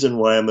a reason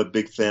why I'm a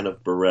big fan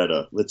of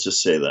Beretta. Let's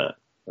just say that.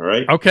 All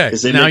right? Okay.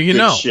 Because they now make you good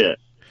know. shit.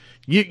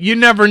 You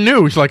never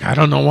knew. It's like, I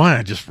don't know why.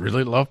 I just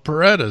really love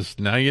Berettas.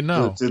 Now you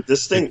know. Dude,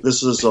 this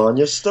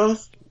lasagna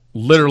stuff?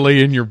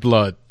 Literally in your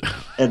blood.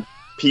 And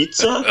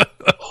pizza?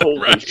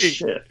 Holy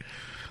shit.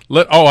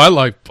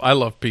 I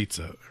love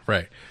pizza.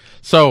 Right.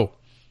 So,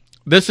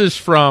 this is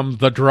from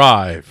The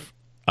Drive.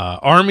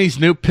 Army's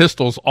new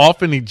pistols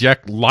often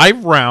eject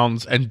live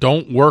rounds and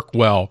don't work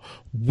well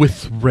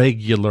with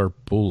regular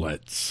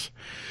bullets.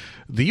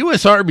 The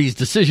U.S. Army's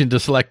decision to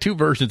select two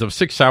versions of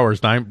 6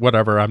 Hours, 9,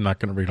 whatever, I'm not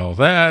going to read all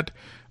that.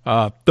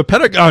 The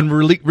Pentagon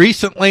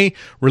recently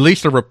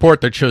released a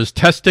report that shows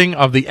testing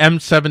of the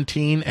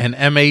M17 and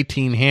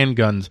M18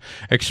 handguns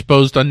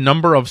exposed a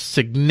number of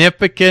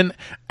significant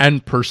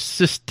and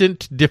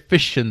persistent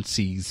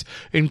deficiencies,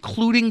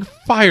 including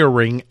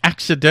firing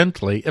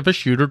accidentally if a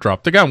shooter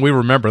dropped the gun. We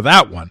remember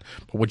that one.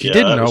 But what you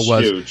didn't know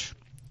was huge.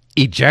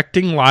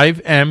 Ejecting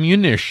live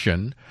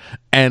ammunition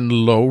and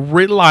low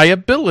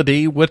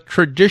reliability with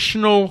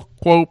traditional,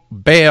 quote,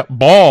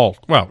 ball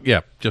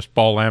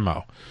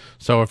ammo.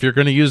 So if you're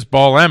going to use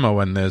ball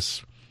ammo in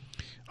this,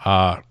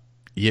 you're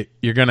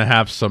going to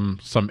have some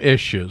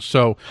issues.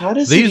 So how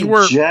does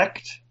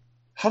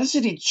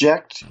it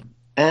eject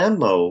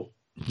ammo?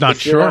 Not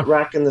if sure. You're not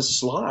racking the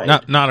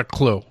slide. Not a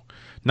clue.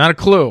 Not a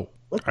clue.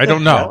 I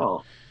don't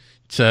know.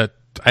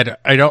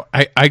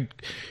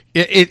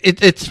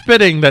 It's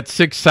fitting that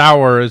 6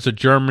 Hour is a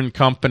German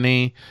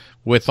company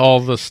with all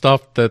the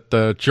stuff that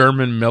the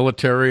German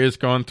military has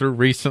gone through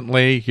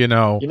recently. You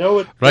know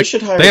what? They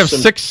should hire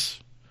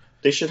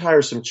They should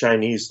hire some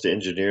Chinese to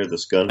engineer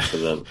this gun for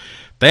them.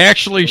 They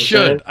actually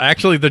should.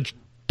 Actually, the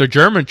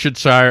Germans should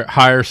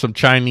hire some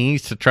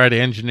Chinese to try to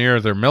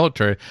engineer their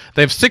military.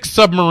 They have 6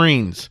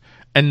 submarines,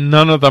 and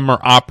none of them are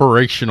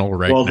operational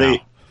now. Well,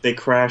 they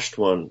crashed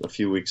one a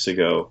few weeks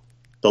ago.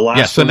 The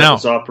last one that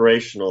was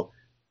operational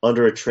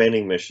under a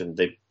training mission,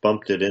 they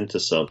bumped it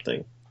into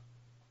something.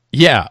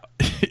 Yeah,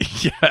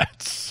 yeah,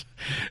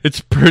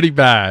 it's pretty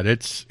bad.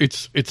 It's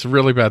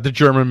really bad. The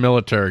German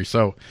military.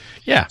 So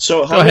yeah.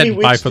 So how many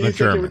weeks do you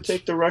think it would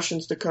take the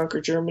Russians to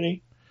conquer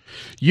Germany?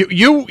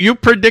 You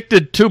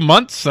predicted 2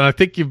 months, and I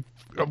think you've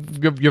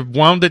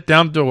wound it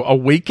down to a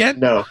weekend.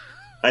 No,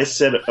 I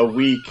said a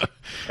week.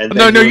 And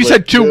no, you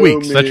said 2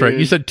 weeks. That's right.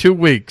 You said 2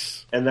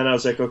 weeks. And then I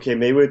was like, okay,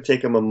 maybe it would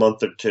take them a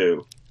month or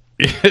two.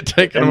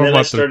 Taking them a month or two. And then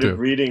I started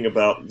reading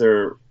about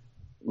their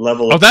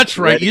level. Oh, that's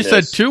right. readiness. You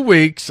said 2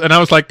 weeks, and I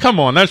was like, "Come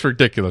on, that's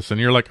ridiculous." And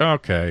you're like,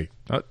 "Okay,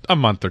 a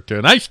month or two."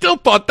 And I still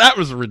thought that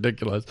was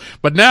ridiculous,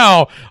 but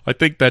now I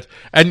think that's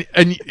I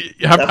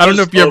don't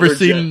know if you ever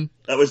seen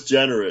that was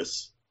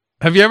generous.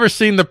 Have you ever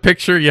seen the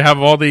picture? You have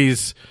all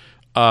these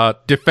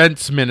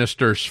defense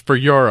ministers for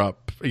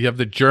Europe. You have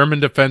the German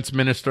defense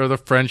minister, the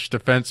French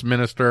defense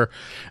minister.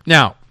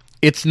 Now,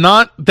 it's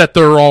not that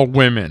they're all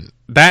women.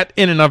 That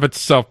in and of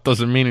itself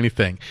doesn't mean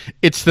anything.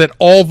 It's that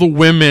all the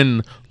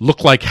women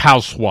look like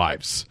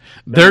housewives.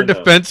 Their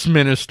defense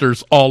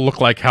ministers all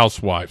look like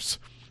housewives.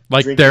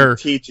 Like they're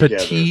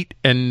petite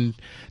and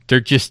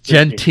they're just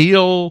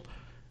genteel.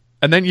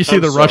 And then you see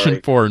the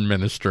Russian foreign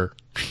minister.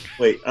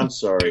 Wait, I'm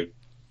sorry.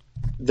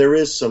 There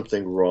is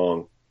something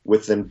wrong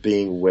with them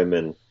being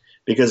women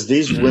because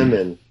these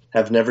women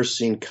have never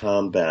seen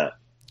combat.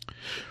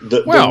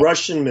 The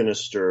Russian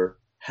minister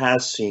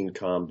has seen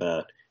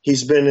combat.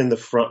 He's been in the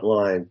front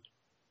line.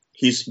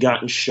 He's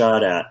gotten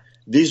shot at.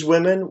 These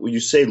women, when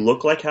you say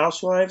look like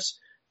housewives,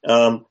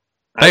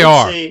 they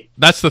are.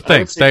 That's the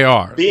thing. They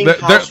are. Being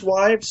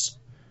housewives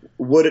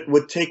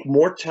would take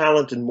more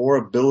talent and more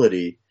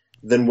ability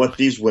than what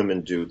these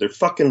women do. They're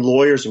fucking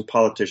lawyers and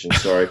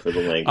politicians. Sorry for the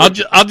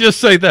language. I'll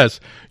just say this.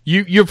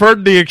 You've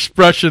heard the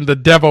expression "the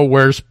devil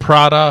wears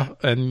Prada,"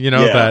 and you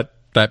know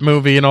that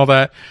movie and all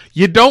that.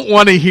 You don't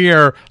want to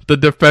hear the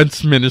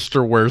defense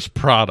minister wears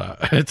Prada.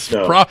 It's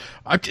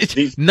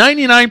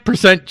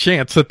 99%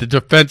 chance that the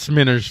defense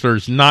minister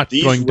is not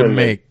going to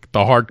make the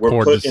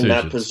hardcore put decisions. In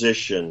that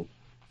position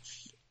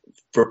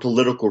for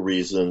political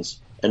reasons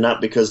and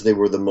not because they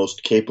were the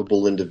most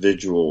capable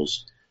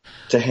individuals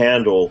to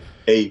handle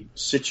a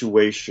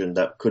situation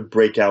that could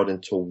break out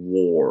into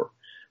war.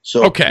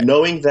 So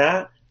knowing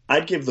that,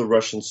 I'd give the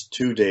Russians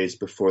 2 days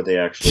before they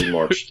actually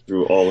marched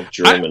through all of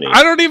Germany.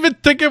 I don't even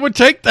think it would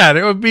take that.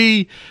 It would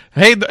be,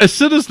 hey, as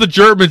soon as the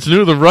Germans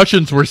knew the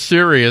Russians were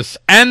serious,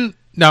 and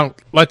now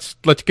let's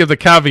give the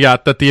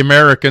caveat that the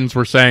Americans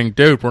were saying,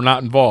 dude, we're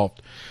not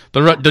involved.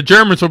 The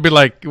Germans would be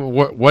like,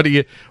 where do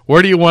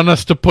you want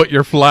us to put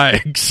your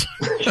flags?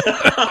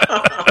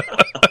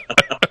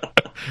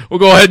 We'll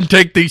go ahead and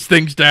take these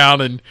things down,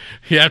 and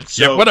yeah,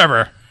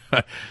 whatever.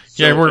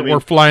 We're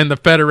flying the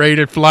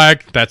Federated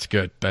flag. That's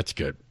good.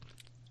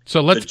 So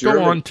let's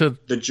go on to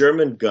the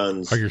German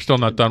guns. Oh, you're still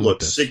not done with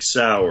this. 6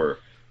 Sauer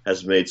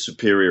has made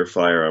superior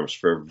firearms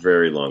for a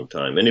very long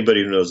time.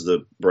 Anybody who knows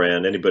the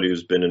brand, anybody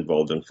who's been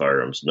involved in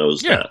firearms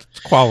knows that.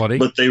 It's quality.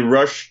 But they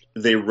rushed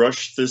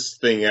this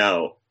thing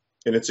out,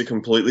 and it's a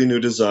completely new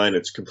design.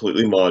 It's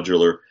completely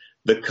modular.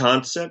 The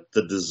concept,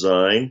 the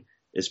design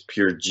is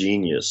pure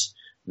genius.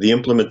 The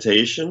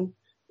implementation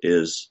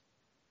is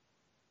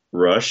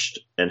rushed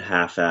and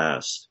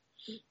half-assed.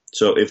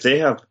 So if they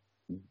have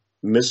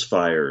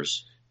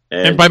misfires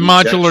and by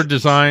modular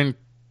design,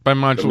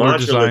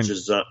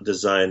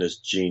 design is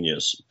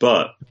genius.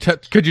 But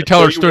could you tell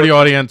our studio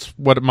audience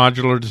what a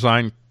modular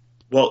design?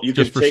 Well, you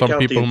can just for some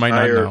people who might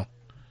not know.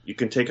 You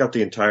can take out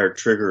the entire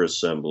trigger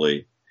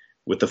assembly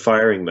with the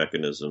firing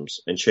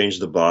mechanisms and change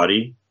the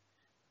body,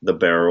 the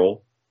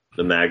barrel,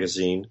 the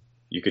magazine.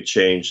 You could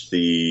change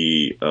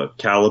the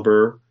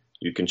caliber.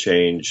 You can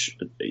change.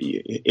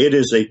 It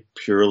is a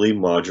purely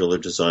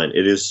modular design.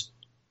 It is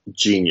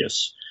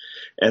genius.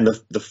 And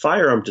the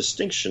firearm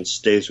distinction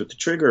stays with the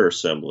trigger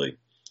assembly.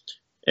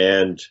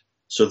 And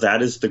so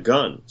that is the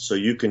gun. So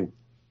you can,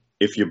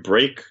 if you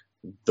break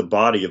the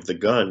body of the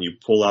gun, you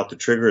pull out the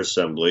trigger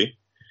assembly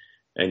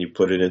and you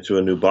put it into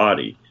a new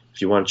body.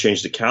 If you want to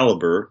change the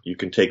caliber, you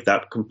can take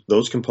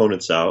those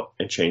components out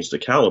and change the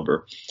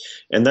caliber.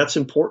 And that's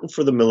important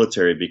for the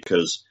military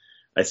because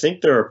I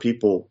think there are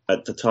people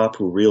at the top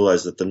who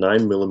realize that the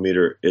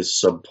 9mm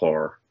is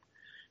subpar.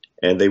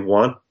 And they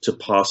want to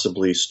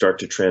possibly start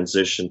to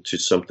transition to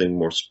something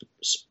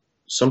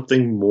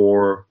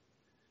more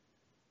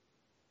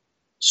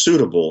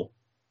suitable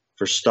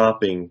for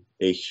stopping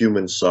a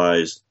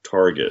human-sized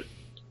target,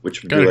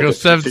 which would gotta be like go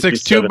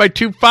 7.62 by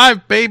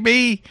 2.5,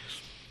 baby.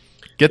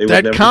 Get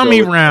that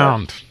commie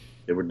round.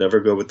 They would never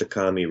go with the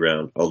commie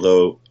round,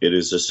 although it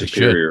is a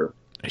superior.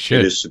 They should.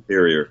 It is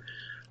superior.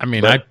 I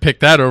mean, I'd pick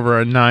that over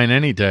a 9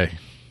 any day,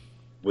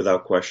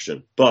 without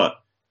question. But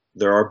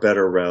there are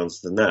better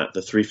rounds than that.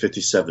 The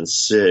 357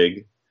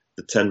 SIG,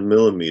 the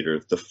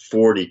 10mm, the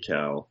 40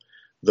 cal,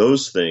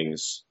 those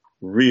things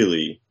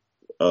really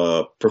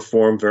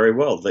perform very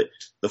well.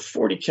 The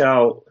 40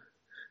 cal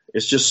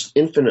is just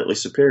infinitely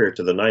superior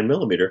to the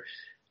 9mm,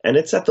 and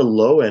it's at the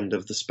low end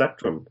of the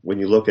spectrum when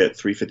you look at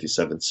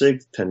 357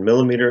 SIG,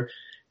 10mm,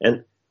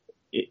 and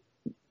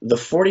the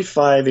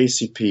 45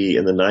 ACP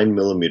and the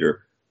 9mm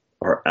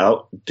are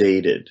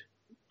outdated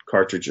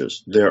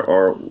cartridges. There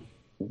are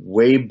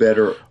way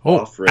better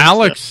offerings.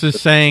 Alex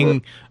is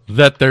saying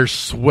that they're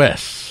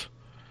Swiss.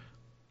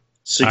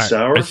 6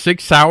 Sauer? Is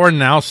 6 Sauer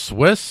now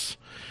Swiss?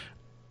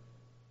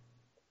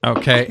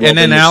 Okay, well, and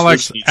then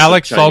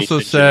Alex also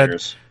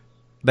said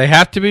they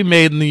have to be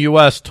made in the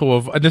U.S. to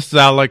avoid. This is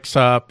Alex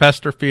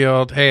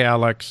Pesterfield. Hey,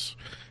 Alex.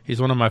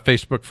 He's one of my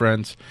Facebook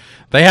friends.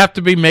 They have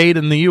to be made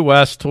in the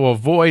U.S. to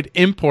avoid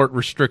import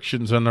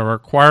restrictions, and the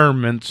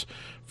requirements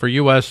for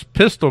U.S.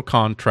 pistol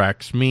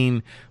contracts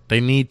mean they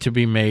need to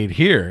be made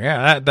here.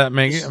 Yeah, that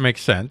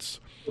makes sense.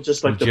 Well,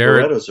 just like the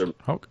Berettas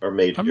are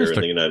made here in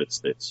the United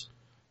States.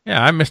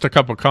 Yeah, I missed a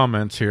couple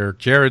comments here.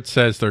 Jared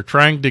says they're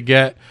trying to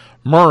get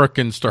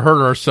Americans to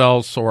hurt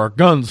ourselves so our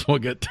guns will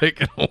get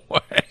taken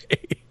away.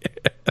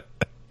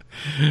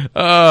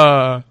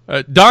 Don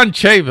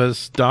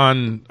Chavis.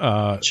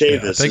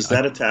 Chavis, is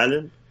that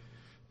Italian?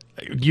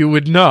 You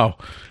would know.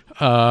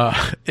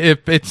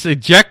 If it's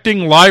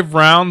ejecting live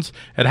rounds,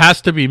 it has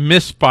to be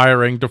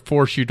misfiring to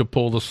force you to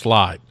pull the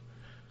slide.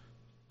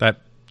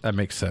 That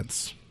makes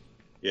sense.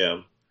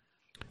 Yeah.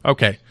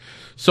 Okay.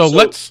 So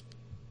let's.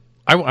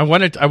 I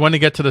want to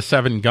get to the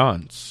 7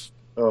 guns.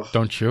 Oh,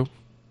 don't you?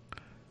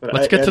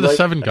 Let's get to the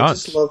 7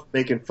 guns. I just love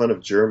making fun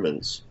of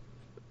Germans.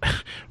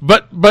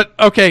 But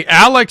okay,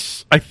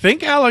 Alex. I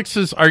think Alex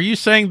is. Are you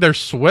saying they're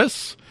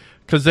Swiss?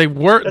 Because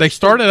they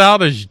started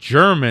out as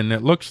German.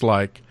 It looks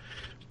like,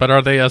 but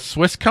are they a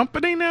Swiss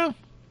company now?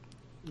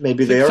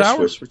 Maybe they are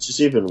Swiss, which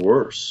is even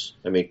worse.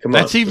 I mean, come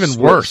on. That's even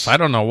worse. I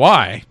don't know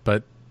why,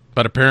 but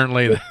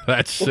apparently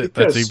that's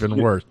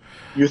even worse.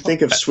 You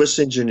think of Swiss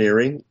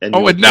engineering, and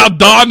now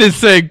Don is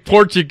saying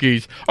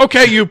Portuguese.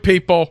 Okay, you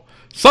people,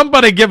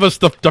 somebody give us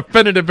the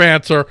definitive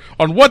answer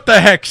on what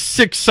the heck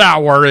 6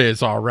 Sauer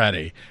is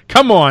already.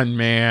 Come on,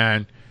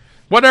 man.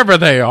 Whatever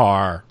they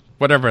are,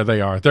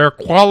 they're a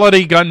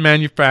quality gun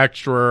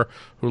manufacturer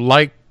who,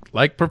 like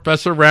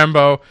Professor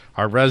Rambo,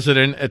 our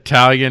resident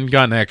Italian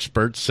gun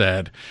expert,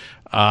 said,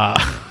 got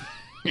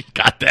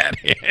that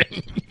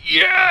in.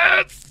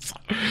 Yes.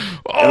 And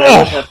I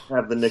would have to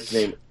have the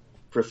nickname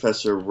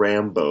Professor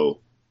Rambo.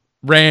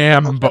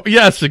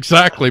 Yes,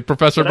 exactly,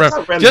 Professor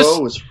Rambo.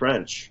 Rambo was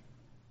French.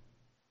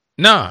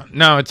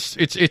 No, it's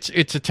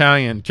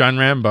Italian. John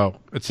Rambo.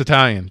 It's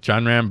Italian.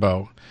 John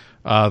Rambo.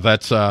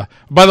 That's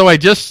by the way,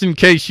 just in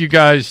case you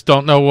guys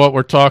don't know what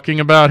we're talking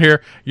about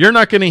here, you're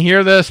not going to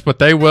hear this, but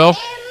they will.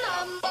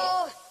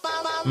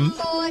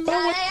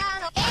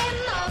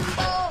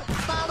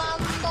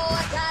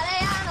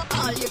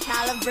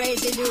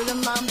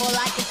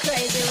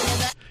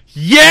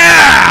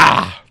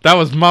 Yeah! That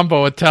was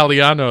Mambo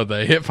Italiano,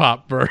 the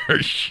hip-hop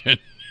version.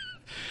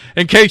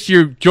 In case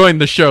you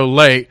joined the show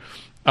late,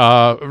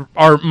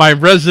 my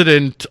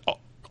resident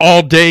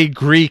all-day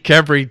Greek,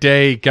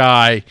 everyday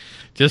guy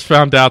just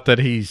found out that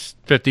he's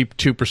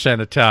 52%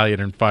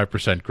 Italian and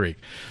 5% Greek.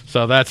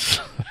 So that's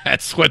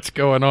what's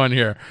going on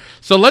here.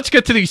 So let's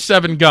get to these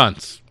 7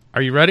 guns.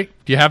 Are you ready?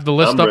 Do you have the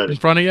list up in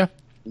front of you?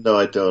 No,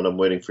 I don't. I'm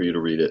waiting for you to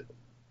read it.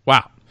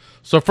 Wow.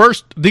 So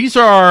first, these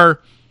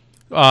are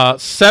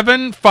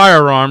 7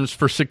 firearms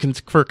for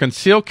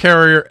concealed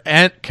carry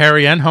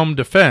and home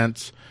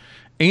defense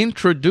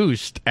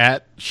introduced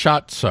at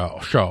SHOT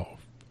Show.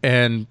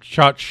 And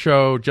SHOT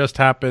Show just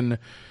happened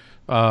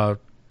the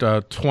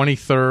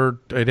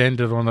 23rd. It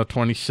ended on the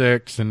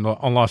 26th in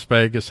Las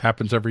Vegas.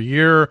 Happens every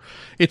year.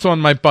 It's on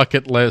my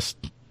bucket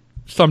list.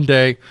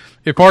 Someday,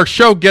 if our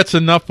show gets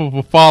enough of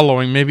a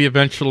following, maybe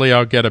eventually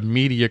I'll get a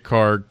media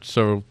card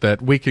so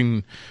that we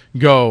can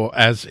go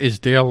as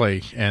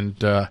iSDaily and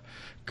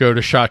go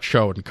to SHOT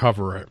Show and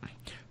cover it.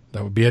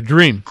 That would be a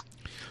dream.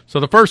 So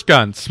the first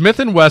gun,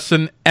 Smith &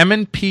 Wesson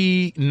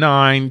M&P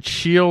 9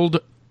 Shield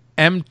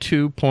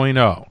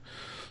M2.0.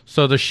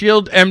 So the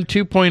Shield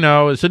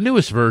M2.0 is the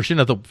newest version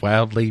of the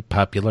wildly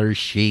popular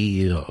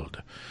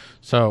Shield.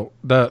 So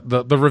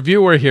the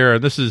reviewer here,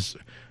 this is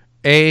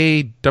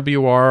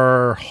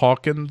A.W.R.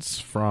 Hawkins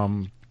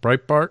from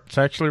Breitbart. It's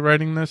actually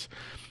writing this.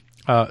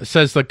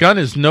 Says the gun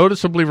is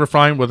noticeably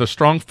refined with a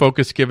strong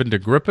focus given to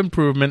grip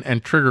improvement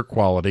and trigger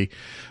quality.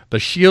 The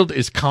Shield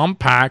is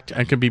compact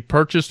and can be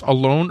purchased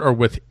alone or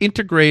with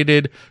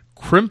integrated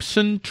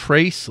Crimson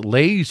Trace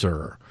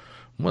laser.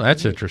 Well,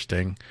 that's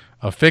interesting.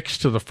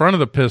 Affixed to the front of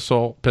the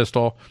pistol,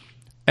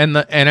 and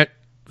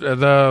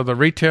the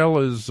retail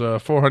is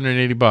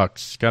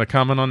 $480. Got a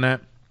comment on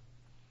that?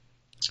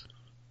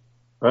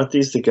 Aren't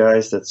these the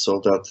guys that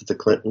sold out to the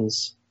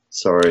Clintons?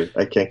 Sorry,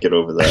 I can't get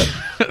over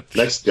that.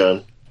 Next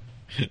gun.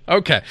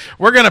 Okay,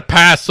 we're going to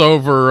pass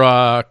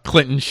over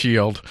Clinton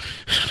Shield.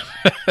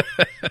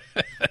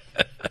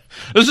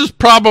 This is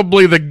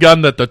probably the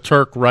gun that the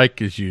Turk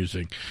Reich is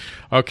using.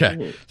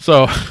 Okay,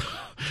 so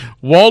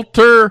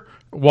Walther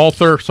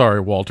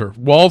PPS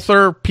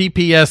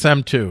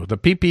M2. The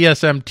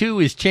PPS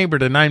M2 is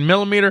chambered at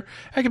 9mm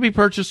and can be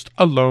purchased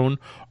alone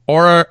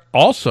or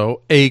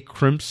also a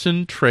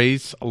Crimson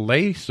Trace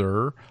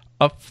laser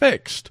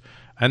affixed.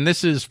 And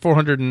this is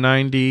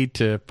 $490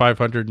 to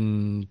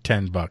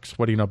 $510.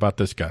 What do you know about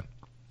this gun?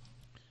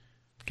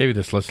 Gave you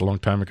this list a long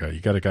time ago. You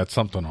got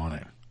something on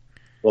it.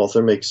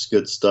 Walther makes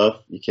good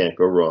stuff. You can't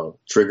go wrong.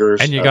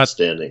 Triggers, and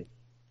outstanding.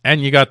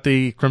 And you got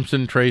the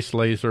Crimson Trace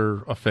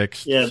laser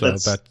affixed. Yeah,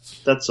 so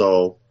that's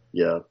all.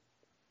 Yeah.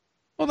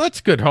 Well, that's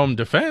good home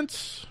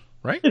defense,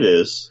 right? It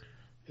is.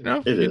 You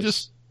know, it is.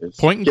 Just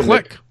point and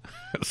click,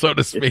 so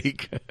to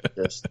speak.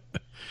 Yes.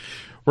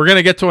 We're going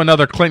to get to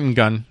another Clinton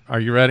gun. Are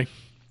you ready?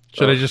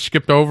 Should I just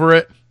skip over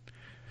it?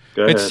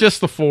 Go ahead. It's just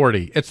the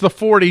 40. It's the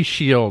 40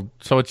 Shield,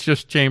 so it's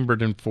just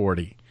chambered in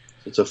 40.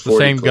 It's a 40 the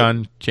same clip.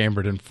 gun,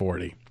 chambered in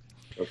 40.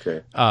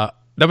 Okay.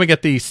 Then we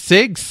get the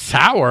Sig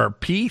Sauer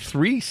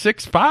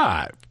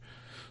P365.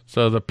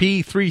 So the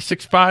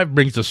P365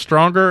 brings a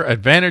stronger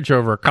advantage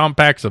over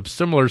compacts of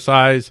similar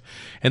size,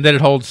 and then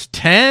it holds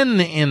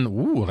 10 in.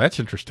 Ooh, that's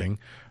interesting.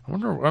 I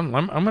wonder. I'm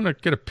going to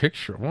get a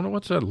picture. I wonder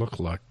what's that look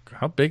like.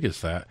 How big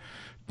is that?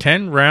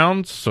 10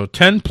 rounds, so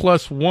 10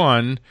 plus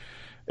 1.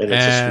 And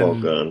it's a small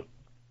gun.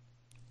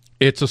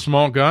 It's a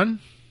small gun?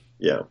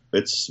 Yeah.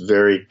 It's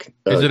very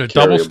Is it a carryable.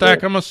 double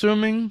stack, I'm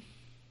assuming?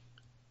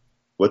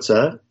 What's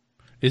that?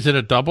 Is it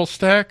a double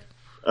stack?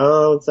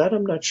 That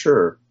I'm not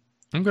sure.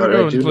 I'm going to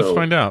go and let's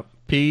find out.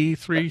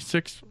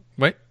 P36.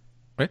 Wait.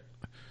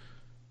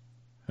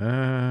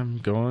 I'm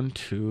going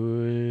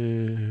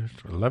to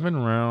it. 11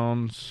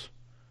 rounds.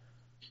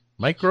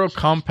 Micro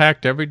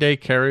compact everyday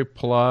carry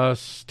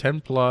plus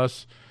 10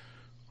 plus.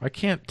 I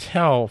can't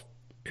tell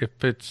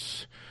if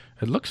it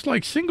looks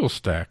like single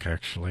stack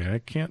actually. I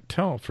can't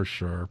tell for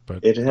sure,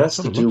 but it has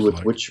to do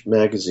with which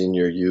magazine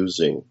you're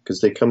using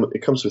because it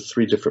comes with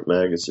 3 different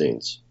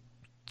magazines.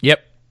 Yep.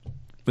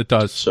 It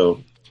does.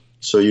 So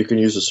you can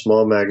use a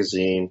small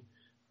magazine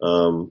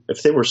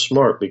if they were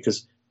smart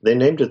because they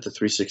named it the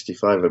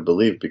 365 I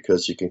believe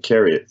because you can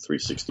carry it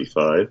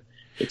 365.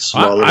 It's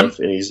small enough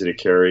and easy to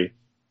carry.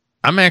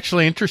 I'm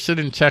actually interested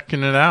in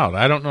checking it out.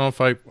 I don't know if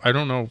I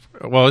don't know.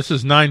 Well, this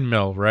is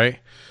 9mm, right?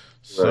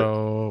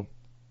 So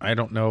I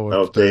don't know if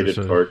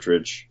outdated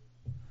cartridge.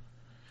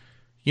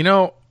 You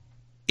know,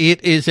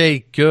 it is a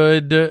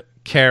good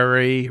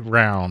carry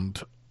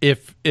round.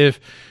 If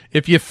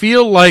you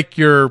feel like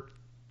you're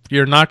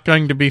not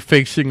going to be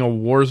facing a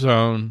war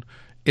zone,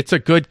 it's a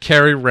good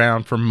carry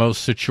round for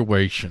most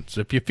situations.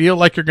 If you feel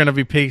like you're going to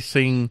be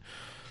facing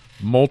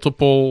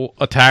multiple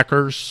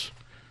attackers,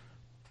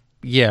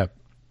 yeah,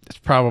 it's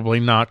probably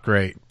not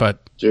great.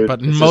 But Dude,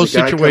 but in if most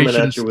there's a guy coming at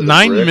situations, you with a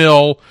 9 brick-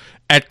 mil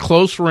at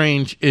close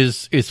range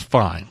is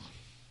fine.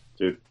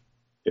 Dude,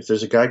 if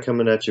there's a guy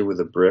coming at you with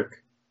a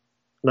brick,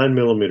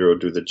 9mm will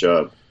do the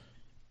job.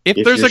 If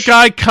If there's you're a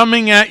guy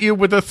coming at you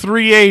with a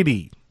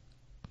 380,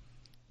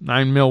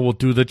 9 mil will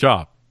do the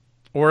job,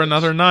 or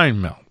another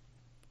 9 mil,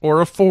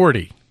 or a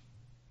 40.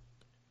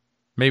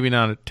 Maybe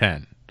not a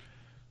 10.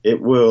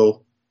 It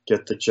will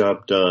get the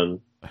job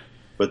done,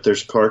 but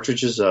there's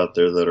cartridges out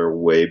there that are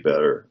way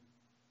better.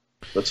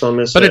 That's all I'm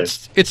gonna say.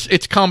 But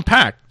it's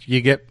compact.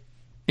 You get,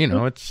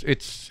 it's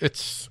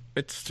It's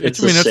I the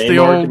mean, it's same the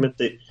old argument.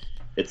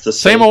 It's the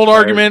same old tire-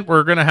 argument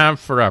we're going to have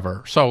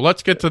forever. So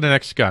let's get to the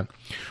next gun.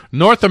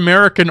 North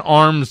American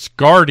Arms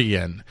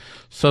Guardian.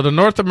 So the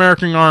North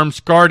American Arms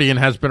Guardian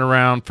has been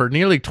around for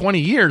nearly 20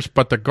 years,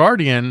 but the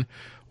Guardian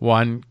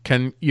one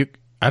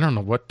I don't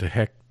know what the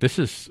heck this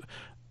is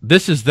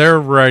their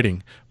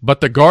writing,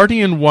 but the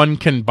Guardian one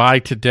can buy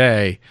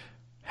today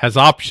has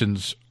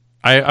options.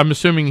 I'm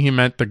assuming he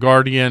meant the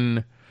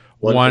Guardian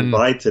one can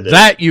buy today.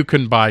 that you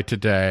can buy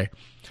today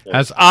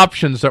has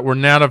options that were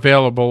not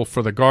available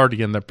for the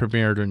Guardian that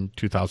premiered in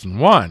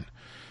 2001.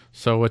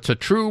 So it's a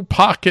true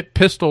pocket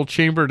pistol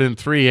chambered in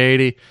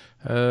 380.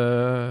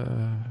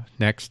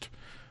 Next.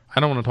 I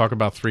don't want to talk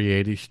about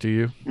 380s, do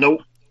you?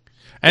 Nope.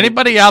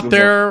 Anybody out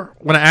there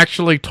want to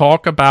actually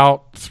talk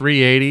about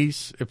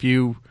 380s? If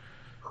you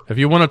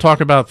want to talk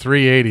about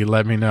 380,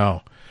 let me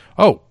know.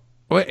 Oh,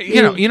 well,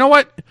 you know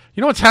what?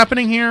 You know what's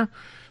happening here?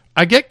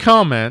 I get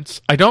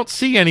comments, I don't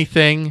see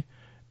anything,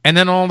 and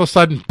then all of a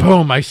sudden,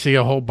 boom, I see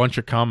a whole bunch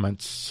of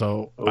comments.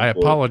 So I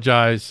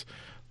apologize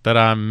that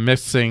I'm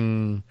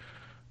missing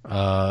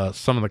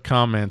some of the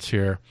comments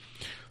here.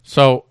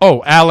 So,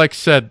 Alex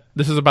said,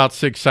 this is about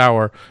Sig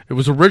Sauer. It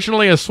was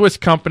originally a Swiss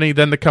company,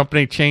 then the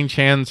company changed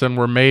hands and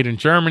were made in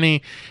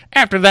Germany.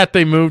 After that,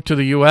 they moved to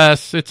the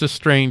U.S. It's a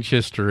strange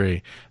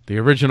history. The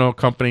original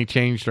company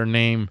changed their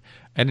name,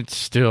 and it's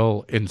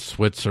still in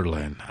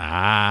Switzerland.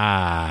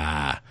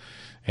 And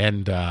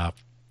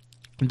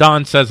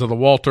Don says of the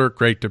Walter,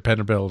 great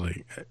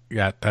dependability.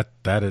 Yeah,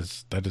 that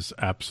is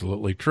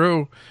absolutely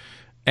true.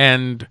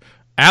 And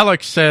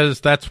Alex says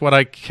that's what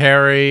I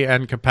carry,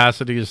 and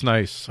capacity is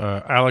nice.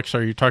 Alex,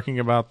 are you talking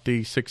about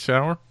the 6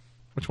 hour?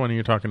 Which one are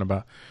you talking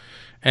about?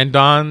 And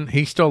Don,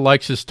 he still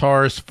likes his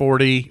Taurus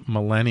 40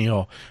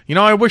 Millennial.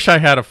 I wish I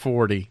had a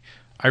 40.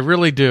 I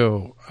really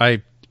do.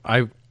 I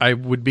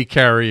would be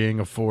carrying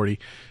a 40.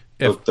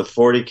 Look, the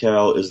 40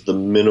 cal is the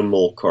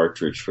minimal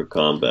cartridge for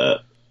combat.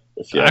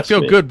 I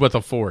feel good with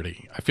a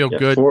 40. I feel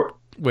good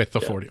with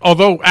the 40.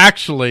 Although,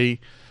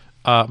 actually,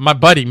 my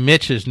buddy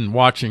Mitch isn't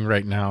watching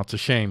right now. It's a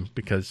shame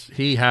because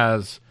he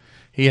has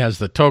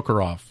the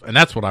Tokarev, and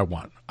that's what I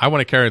want. I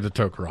want to carry the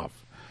Tokarev.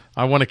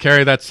 I want to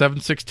carry that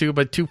 7.62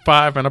 by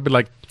 2.5, and I'll be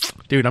like,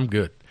 dude, I'm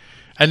good.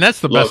 And that's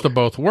the best of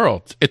both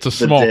worlds. It's a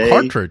small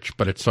cartridge,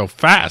 but it's so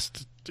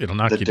fast, it'll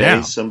knock you down.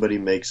 The day somebody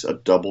makes a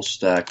double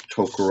stack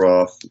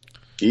Tokarev,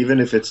 even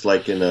if it's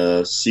like in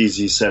a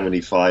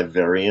CZ75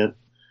 variant,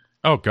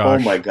 oh gosh,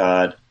 oh my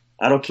god,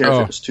 I don't care if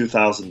it was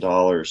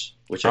 $2,000,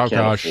 which I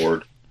can't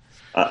afford.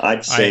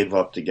 I'd save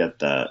up to get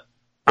that.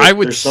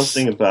 There's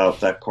something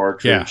about that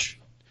cartridge.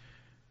 Yeah.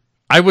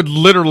 I would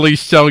literally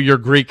sell your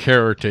Greek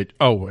heritage.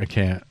 Oh, I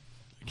can't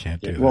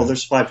do that. Well,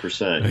 there's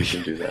 5%. You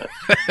can do that.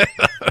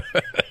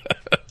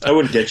 That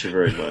wouldn't get you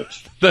very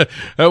much. That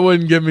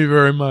wouldn't get me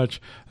very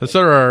much. What's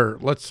our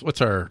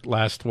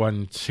last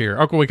ones here?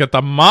 Okay, we got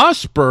the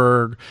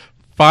Mossberg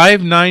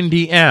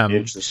 590M.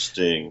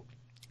 Interesting.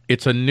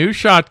 It's a new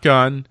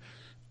shotgun.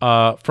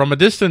 From a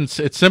distance,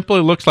 it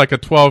simply looks like a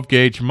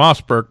 12-gauge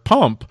Mossberg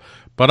pump,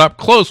 but up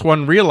close,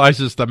 one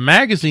realizes the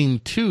magazine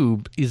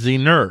tube is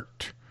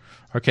inert.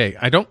 Okay,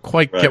 I don't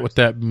quite get what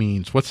that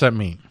means. What's that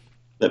mean?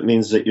 That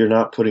means that you're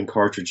not putting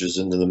cartridges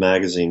into the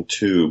magazine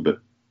tube.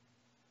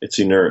 It's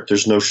inert.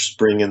 There's no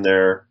spring in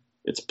there.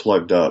 It's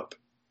plugged up.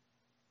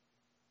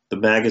 The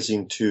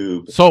magazine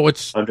tube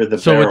under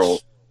the barrel.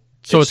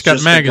 It's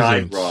got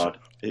magazines. Rod.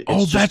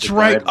 That's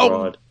right.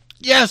 Rod.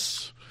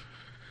 Yes.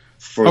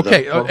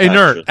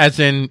 Inert, as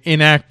in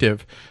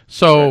inactive.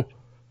 So,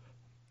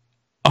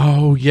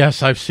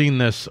 yes, I've seen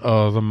this.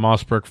 The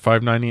Mossberg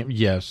 590.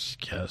 Yes.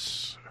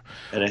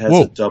 And it has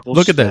a double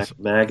look at this.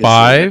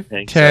 magazine.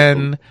 5,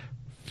 10,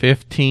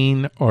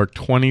 15, or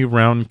 20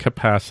 round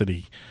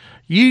capacity.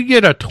 You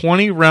get a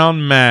 20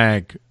 round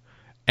mag,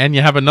 and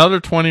you have another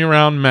 20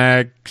 round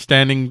mag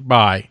standing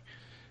by.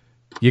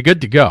 You're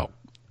good to go.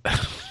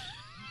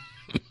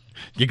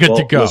 You're good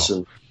to go.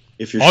 Listen,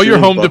 if you're all your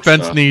home buckshot,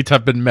 defense needs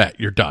have been met.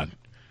 You're done.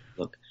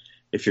 Look,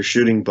 if you're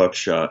shooting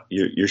buckshot,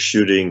 you're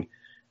shooting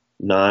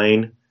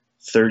 9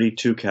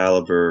 .32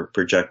 caliber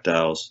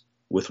projectiles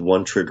with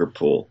one trigger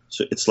pull.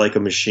 So it's like a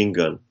machine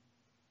gun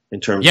in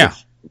terms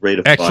of rate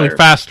of fire. Actually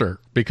faster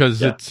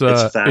because its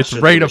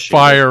rate of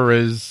fire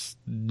is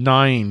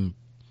 9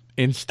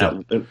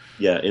 instant.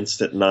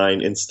 Instant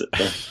 9 instant.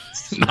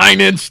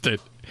 9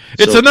 instant.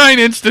 It's a 9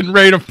 instant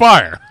rate of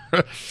fire.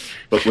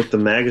 But with the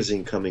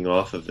magazine coming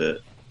off of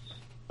it,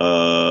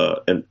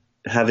 and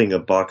having a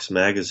box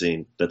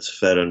magazine that's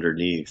fed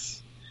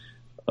underneath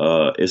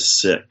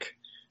is sick,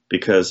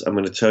 because I'm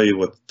going to tell you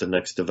what the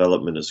next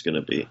development is going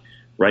to be.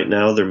 Right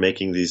now, they're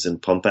making these in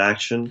pump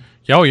action.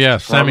 Oh, yeah,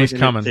 Sammy's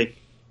coming.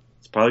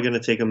 It's probably going to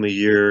take them a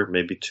year,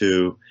 maybe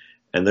two,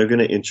 and they're going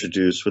to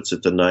introduce,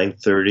 the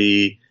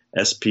 930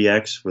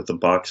 SPX with a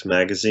box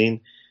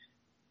magazine,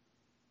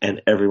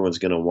 and everyone's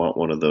going to want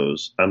one of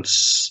those.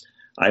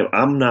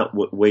 I'm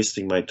not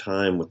wasting my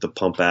time with the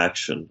pump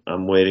action.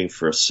 I'm waiting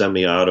for a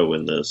semi-auto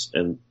in this,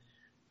 and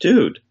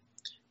dude,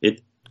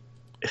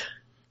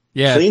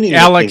 yeah.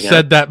 Alex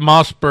said that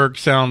Mossberg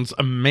sounds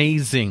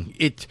amazing.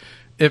 If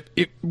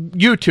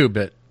YouTube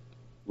it,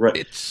 right?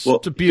 It's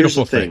a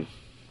beautiful thing.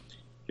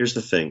 Here's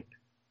the thing.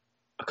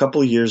 A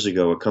couple of years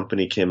ago, a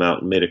company came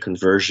out and made a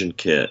conversion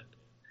kit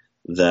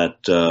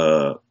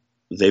that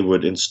they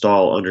would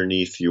install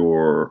underneath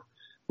your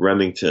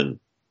Remington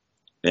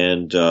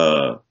and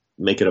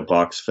make it a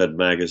box-fed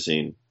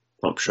magazine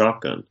pump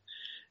shotgun.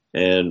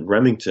 And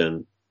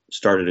Remington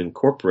started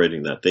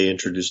incorporating that. They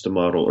introduced a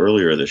model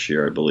earlier this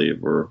year, I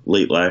believe, or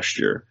late last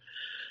year.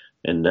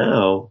 And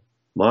now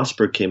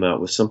Mossberg came out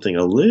with something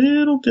a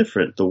little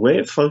different. The way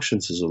it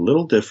functions is a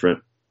little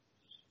different,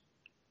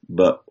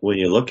 but when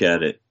you look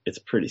at it, it's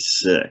pretty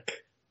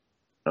sick.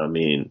 I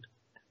mean,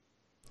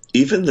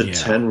 even the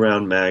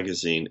 10-round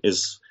magazine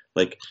is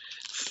like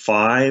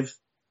 5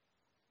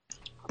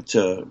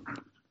 to...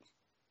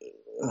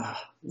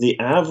 the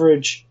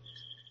average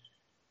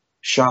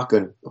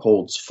shotgun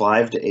holds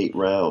 5 to 8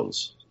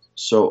 rounds.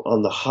 So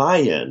on the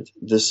high end,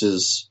 this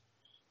is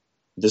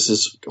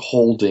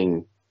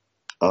holding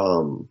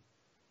 2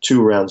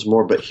 rounds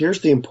more. But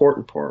here's the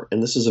important part,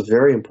 and this is a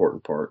very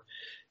important part.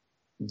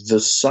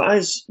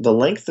 The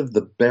length of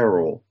the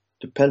barrel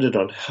depended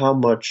on how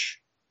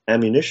much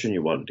ammunition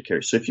you wanted to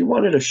carry. So if you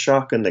wanted a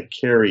shotgun that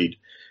carried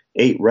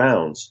 8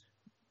 rounds,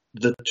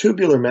 the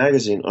tubular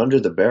magazine under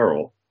the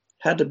barrel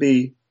had to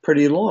be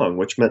pretty long,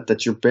 which meant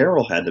that your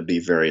barrel had to be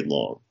very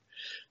long.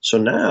 So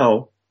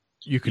now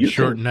you can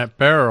shorten that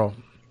barrel.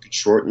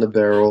 Shorten the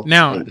barrel.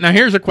 Now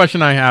here's a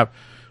question I have.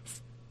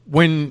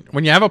 When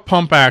you have a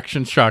pump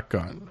action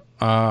shotgun,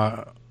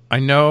 I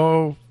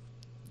know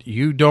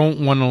you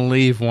don't want to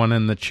leave one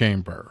in the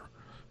chamber,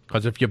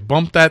 because if you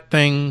bump that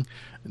thing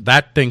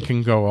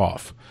can go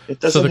off. It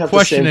doesn't so the have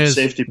question the is,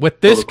 same safety with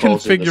this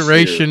protocols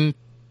configuration,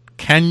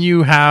 can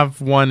you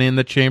have one in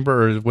the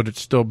chamber, or would it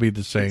still be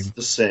the same?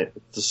 It's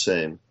the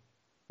same.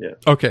 Yeah.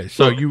 Okay,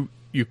 so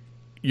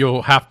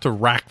you'll have to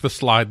rack the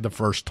slide the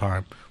first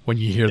time when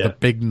you hear the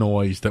big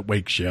noise that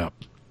wakes you up.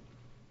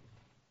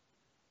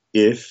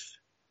 If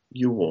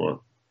you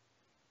want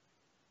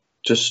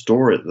to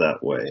store it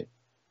that way,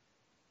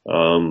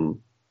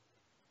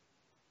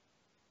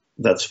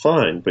 that's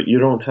fine, but you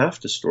don't have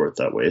to store it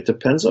that way. It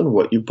depends on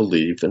what you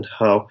believe and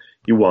how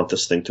you want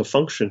this thing to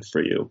function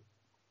for you.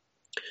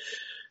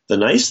 The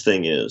nice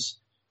thing is,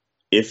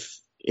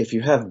 if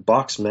you have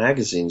box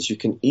magazines, you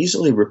can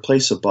easily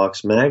replace a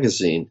box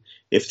magazine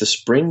if the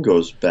spring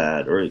goes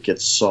bad or it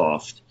gets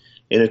soft.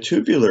 In a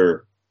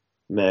tubular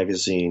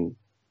magazine,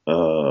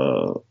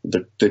 the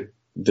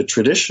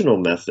traditional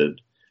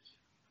method,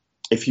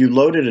 if you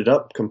loaded it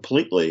up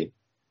completely,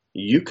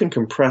 you can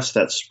compress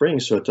that spring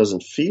so it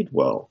doesn't feed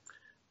well.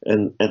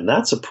 And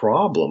that's a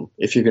problem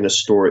if you're going to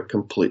store it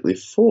completely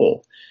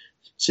full.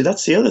 See,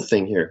 that's the other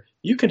thing here.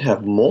 You can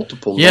have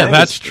multiple magazines. Yeah,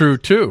 that's true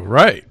too,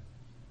 right.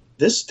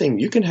 This thing,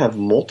 you can have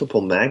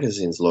multiple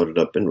magazines loaded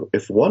up, and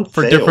if one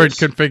for fails, different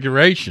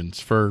configurations,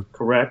 for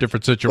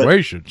different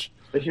situations.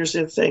 But here's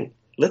the thing.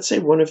 Let's say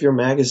one of your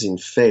magazine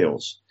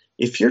fails.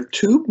 If your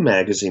tube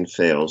magazine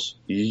fails,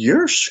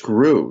 you're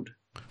screwed.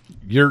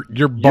 You're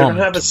bummed. You don't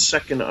have a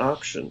second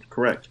option,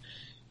 correct.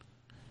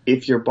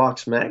 If your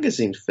box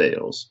magazine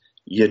fails,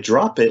 you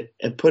drop it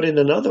and put in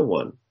another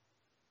one.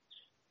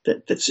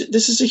 This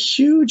is a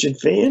huge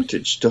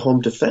advantage to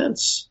home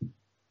defense.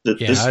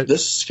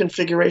 This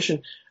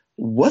configuration.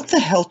 What the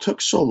hell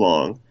took so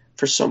long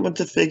for someone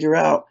to figure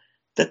out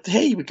that,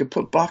 hey, we could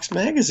put box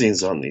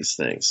magazines on these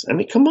things? I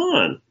mean, come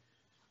on.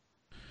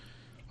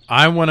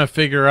 I want to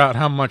figure out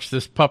how much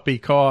this puppy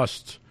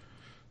costs.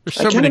 There's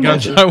so many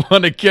guns I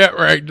want to get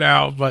right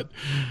now, but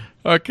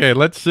okay,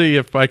 let's see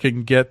if I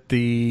can get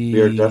the...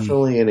 We are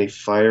definitely in a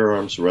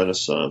firearms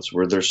renaissance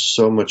where there's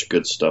so much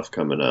good stuff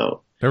coming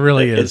out. There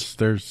really is.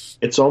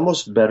 It's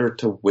almost better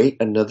to wait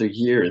another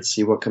year and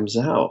see what comes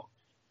out,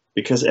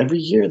 because every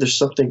year there's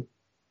something.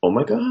 Oh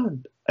my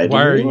God! I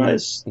didn't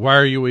realize. Why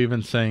are you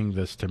even saying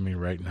this to me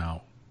right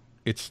now?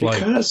 It's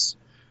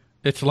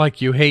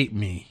like you hate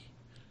me.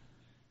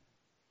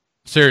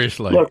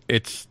 Seriously,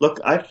 look.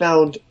 I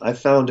found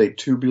a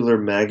tubular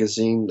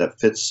magazine that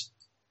fits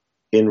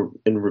in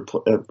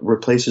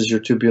replaces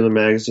your tubular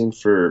magazine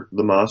for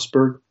the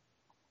Mossberg.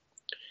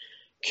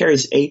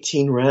 Carries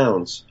 18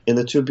 rounds in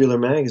the tubular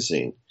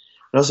magazine. And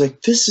I was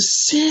like, this is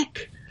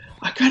sick.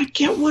 I got to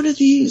get one of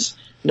these.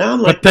 Now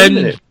I'm like, but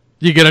then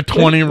you get a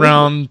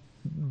 20-round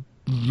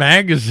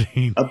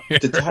magazine. A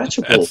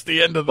detachable. That's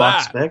the end of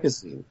box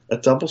magazine. A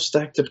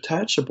double-stacked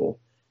detachable.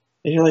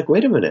 And you're like,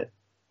 wait a minute.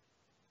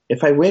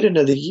 if I wait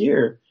another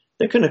year,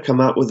 they're going to come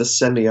out with a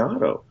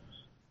semi-auto.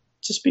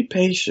 Just be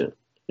patient.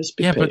 Just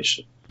be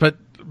patient.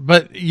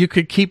 But you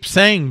could keep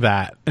saying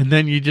that, and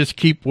then you just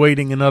keep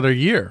waiting another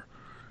year.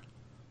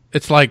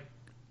 It's like,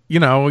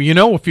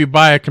 if you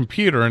buy a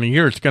computer in a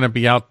year, it's going to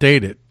be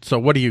outdated. So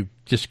what do you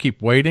just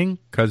keep waiting?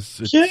 Because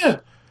it's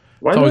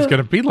always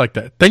going to be like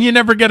that. Then you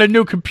never get a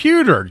new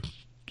computer.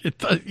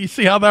 You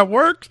see how that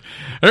works?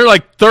 And they're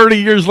like 30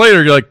 years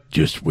later, you're like,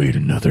 just wait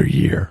another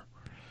year.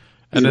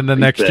 And then the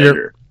next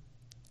year,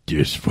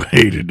 just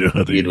wait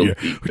another year.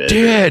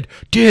 Dad,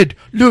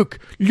 look,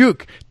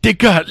 they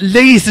got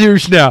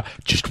lasers now.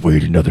 Just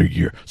wait another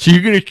year. So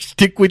you're going to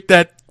stick with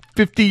that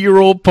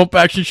 50-year-old pump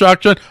action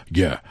shotgun?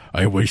 Yeah,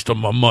 I wasted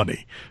my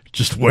money.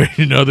 Just wait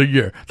another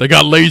year. They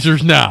got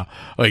lasers now.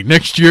 Like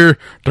next year,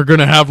 they're going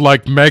to have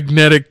like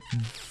magnetic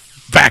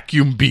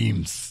vacuum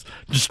beams.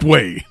 Just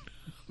wait.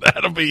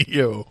 That'll be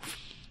you.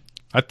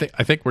 I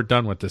think we're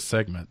done with this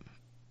segment.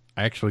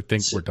 I actually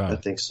think we're done. I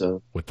think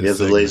so. With this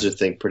the laser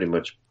thing pretty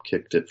much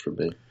kicked it for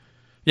me.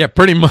 Yeah,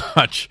 pretty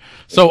much.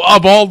 So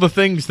of all the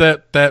things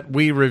that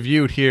we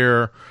reviewed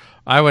here,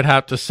 I would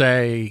have to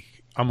say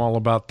I'm all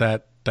about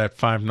that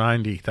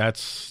 590.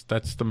 That's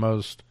the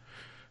most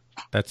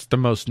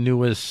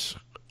newest,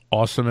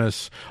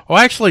 awesomest. Oh,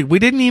 actually, we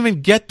didn't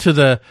even get to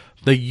the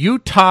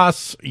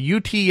UTAS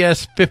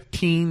UTS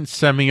 15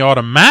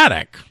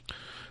 semi-automatic.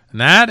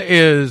 And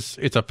it's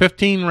a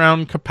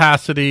 15-round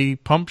capacity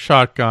pump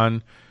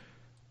shotgun.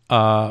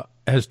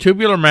 Has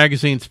tubular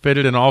magazines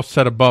fitted and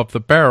offset above the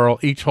barrel,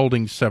 each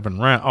holding 7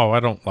 rounds. Oh, I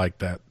don't like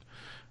that.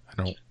 I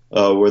don't.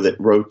 Where it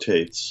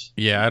rotates.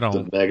 Yeah, I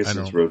don't. The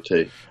magazines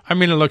rotate. I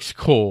mean, it looks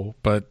cool,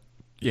 but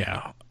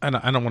yeah, I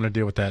don't want to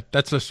deal with that.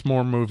 That's just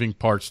more moving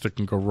parts that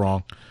can go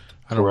wrong.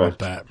 I don't want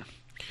that.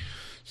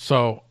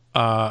 So,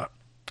 I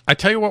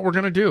tell you what we're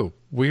going to do.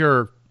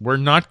 We're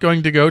not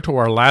going to go to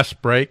our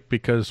last break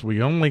because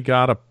we only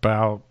got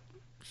about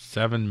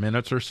 7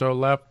 minutes or so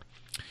left.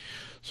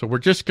 So we're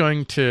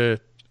going to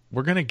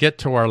get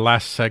to our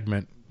last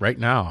segment right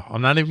now.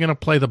 I'm not even going to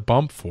play the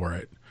bump for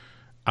it.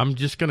 I'm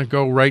just going to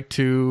go right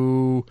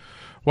to,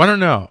 I don't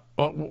know.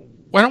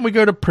 Why don't we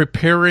go to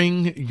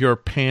preparing your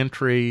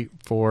pantry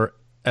for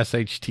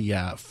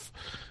SHTF?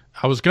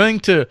 We were going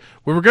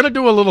to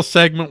do a little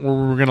segment where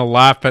we were going to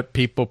laugh at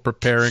people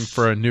preparing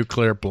for a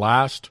nuclear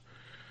blast,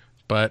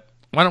 but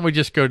why don't we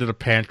just go to the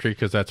pantry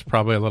because that's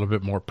probably a little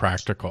bit more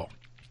practical.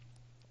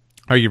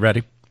 Are you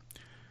ready?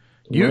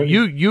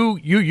 You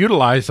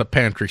utilize a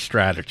pantry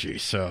strategy,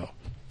 so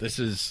this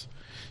is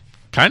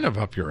kind of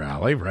up your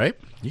alley, right?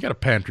 You got a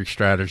pantry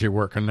strategy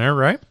working there,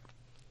 right?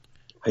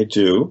 I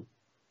do.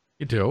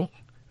 You do.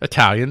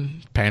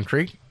 Italian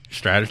pantry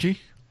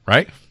strategy,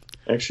 right?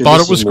 Actually, thought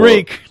it was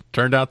Greek.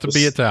 Turned out to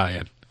be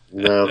Italian.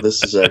 No,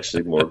 this is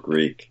actually more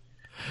Greek.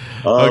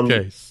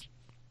 Okay.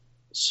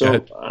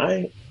 So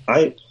I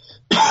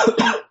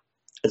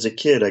as a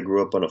kid, I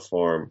grew up on a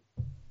farm.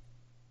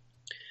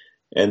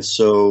 And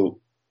so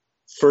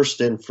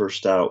first in,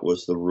 first out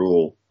was the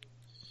rule.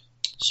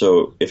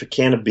 So if a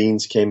can of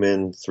beans came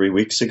in 3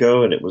 weeks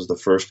ago and it was the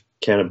first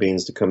can of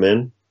beans to come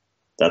in,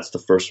 that's the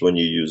first one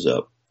you use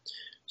up.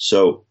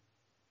 So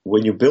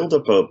when you build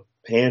up a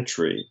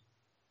pantry,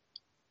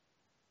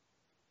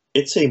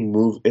 it's a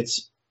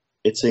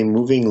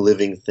moving,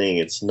 living thing.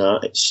 It's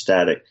not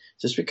static.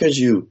 Just because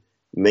you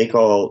can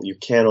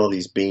all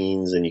these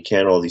beans and you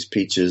can all these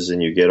peaches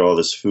and you get all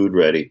this food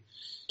ready,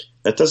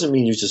 that doesn't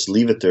mean you just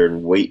leave it there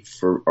and wait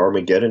for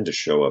Armageddon to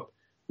show up.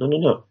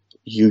 No.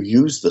 You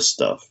use the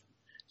stuff.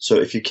 So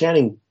if you're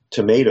canning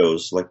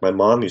tomatoes like my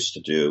mom used to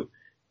do,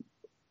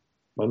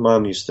 my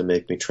mom used to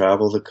make me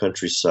travel the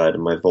countryside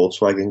in my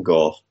Volkswagen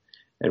Golf,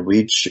 and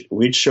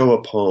we'd show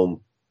up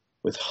home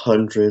with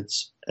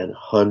hundreds and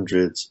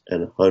hundreds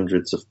and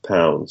hundreds of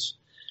pounds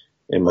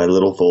in my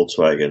little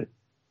Volkswagen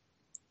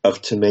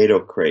of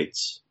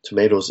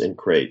tomatoes in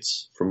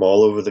crates from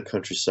all over the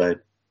countryside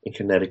in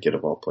Connecticut,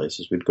 of all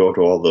places. We'd go to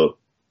all the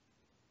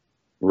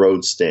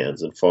road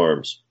stands and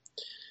farms,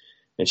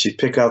 and she'd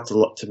pick out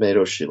the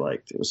tomatoes she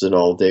liked. It was an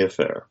all-day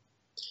affair.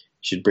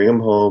 She'd bring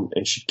them home,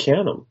 and she'd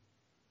can them.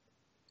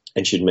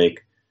 And she'd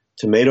make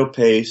tomato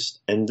paste,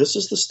 and this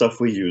is the stuff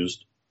we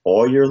used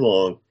all year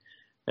long.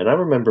 And I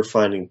remember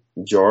finding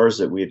jars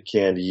that we had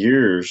canned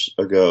years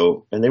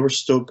ago, and they were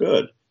still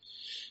good.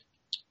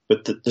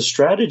 But the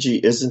strategy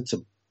isn't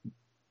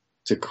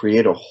to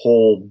create a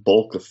whole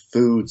bulk of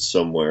food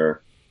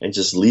somewhere and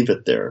just leave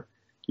it there.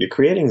 You're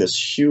creating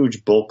this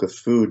huge bulk of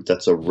food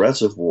that's a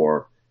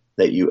reservoir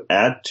that you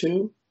add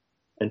to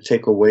and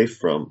take away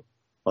from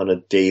on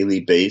a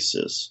daily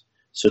basis.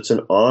 So it's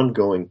an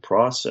ongoing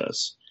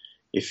process.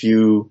 If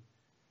you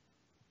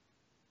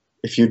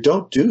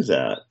don't do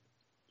that,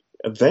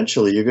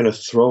 eventually you're going to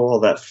throw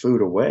all that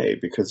food away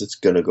because it's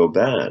going to go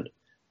bad.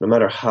 No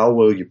matter how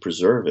well you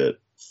preserve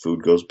it,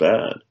 food goes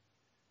bad.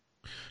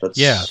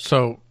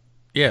 So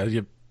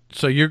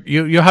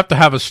you have to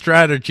have a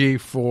strategy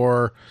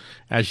for,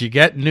 as you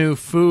get new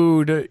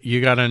food,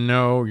 you got to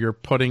know you're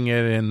putting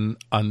it in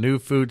a new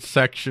food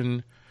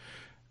section.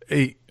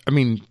 I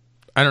mean,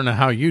 I don't know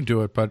how you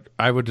do it, but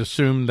I would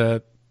assume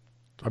that,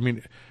 I mean,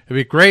 it'd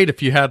be great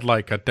if you had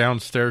like a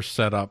downstairs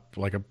setup,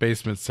 like a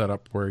basement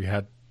setup where you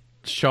had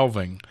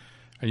shelving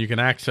and you can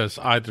access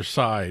either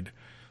side.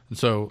 And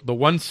so the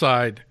one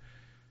side,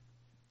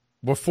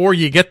 before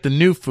you get the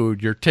new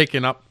food, you're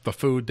taking up the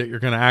food that you're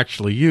going to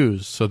actually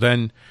use. So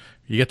then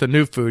you get the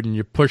new food and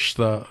you push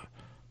the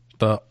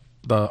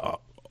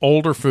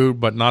older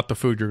food, but not the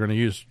food you're going to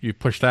use. You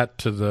push that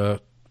to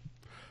the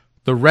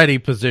ready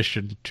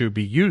position to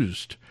be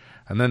used.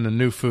 And then the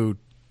new food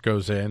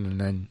goes in,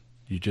 and then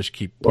you just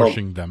keep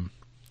pushing them.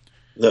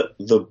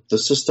 The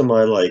system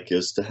I like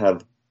is to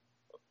have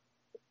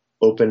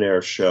open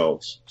air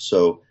shelves.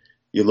 So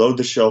you load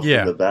the shelf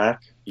from the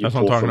back, you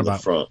pull from the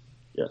front.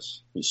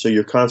 Yes. So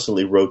you're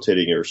constantly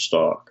rotating your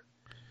stock.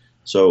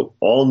 So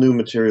all new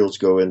materials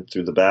go in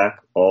through the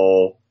back.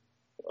 All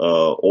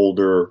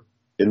older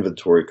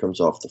inventory comes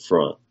off the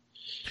front.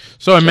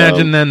 So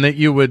imagine then that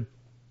you'd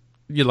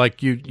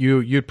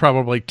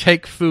probably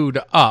take food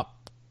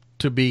up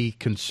to be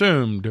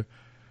consumed.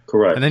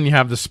 Correct. And then you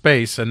have the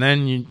space, and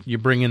then you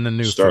bring in the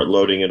new Start food.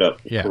 loading it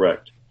up. Yeah.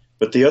 Correct.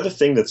 But the other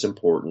thing that's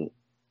important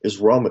is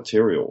raw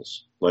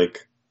materials,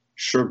 like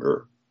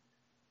sugar.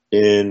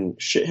 In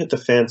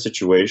shit-hit-the-fan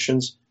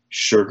situations,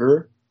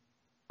 sugar,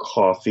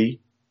 coffee,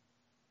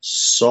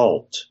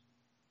 salt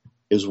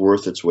is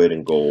worth its weight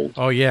in gold.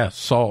 Oh, yeah,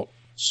 salt.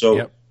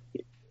 So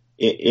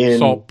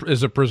salt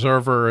is a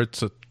preserver.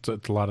 It's a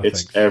lot of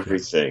things. It's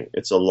everything.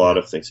 It's a lot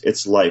of things.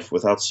 It's life.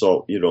 Without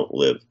salt, you don't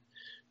live.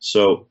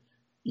 So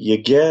you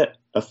get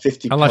a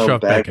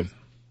 50-pound bag.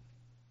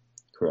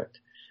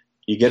 Correct.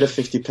 You get a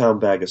 50-pound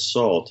bag of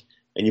salt,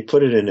 and you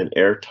put it in an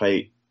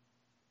airtight,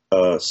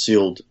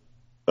 sealed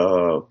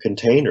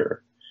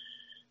container,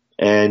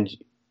 and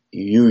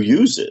you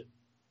use it,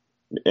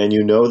 and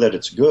you know that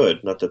it's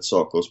good. Not that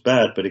salt goes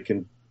bad, but it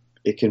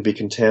can be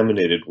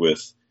contaminated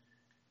with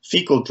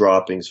fecal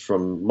droppings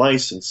from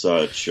mice and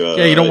such.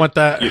 You don't want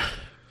that.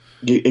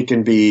 It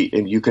can be,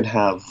 and you can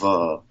have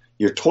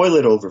your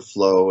toilet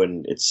overflow,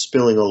 and it's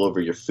spilling all over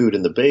your food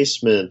in the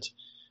basement,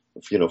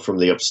 from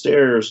the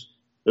upstairs.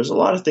 There's a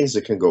lot of things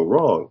that can go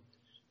wrong.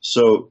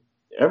 So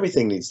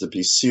everything needs to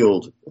be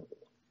sealed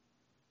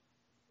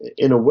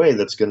in a way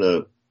that's going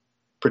to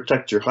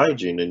protect your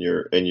hygiene and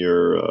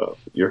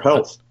your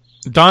health.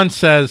 Don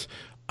says,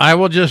 I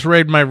will just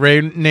raid my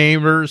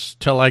neighbors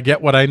till I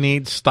get what I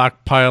need,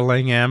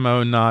 stockpiling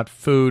ammo, not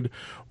food.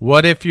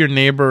 What if your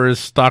neighbor is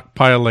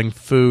stockpiling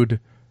food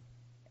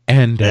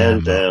and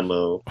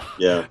ammo?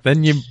 Yeah.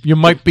 Then you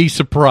might be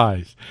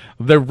surprised.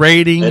 The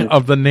raiding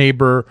of the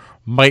neighbor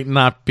might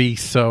not be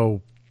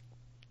so...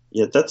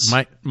 Yeah, that's...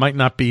 Might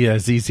not be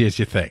as easy as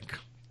you think.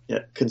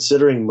 Yeah,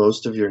 considering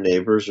most of your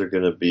neighbors are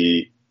going to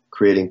be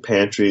creating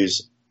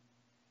pantries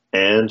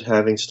and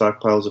having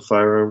stockpiles of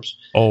firearms.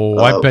 Oh,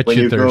 I bet when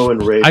you there's. Go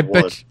and raid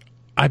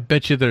I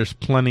bet you there's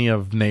plenty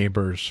of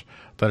neighbors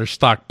that are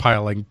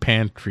stockpiling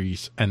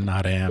pantries and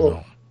not ammo.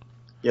 Well,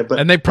 yeah,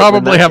 and they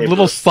probably have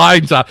little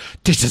signs out.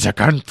 This is a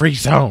gun-free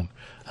zone.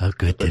 Oh,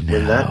 good to know.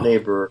 When that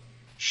neighbor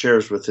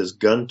shares with his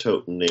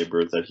gun-toting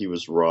neighbor that he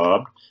was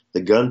robbed,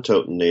 the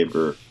gun-toting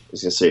neighbor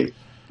is going to say,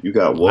 "You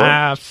got what?"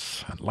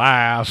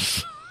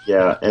 Laughs.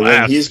 Yeah, and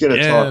then he's going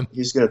to talk.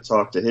 He's going to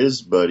talk to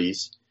his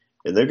buddies,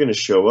 and they're going to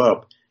show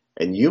up.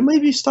 And you may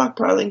be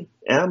stockpiling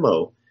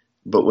ammo,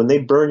 but when they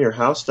burn your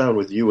house down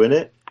with you in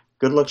it,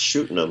 good luck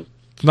shooting them.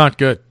 It's not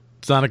good.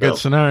 It's not a good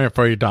scenario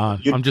for you,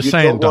 Don. I'm just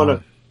saying,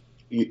 Don.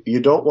 You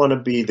don't want to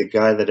be the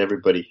guy that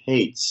everybody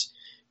hates.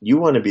 You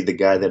want to be the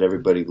guy that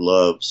everybody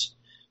loves.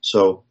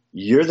 So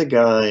you're the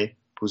guy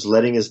who's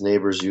letting his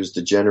neighbors use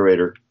the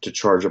generator to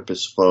charge up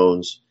his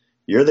phones.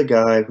 You're the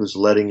guy who's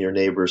letting your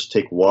neighbors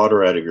take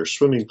water out of your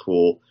swimming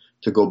pool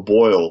to go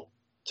boil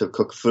to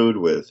cook food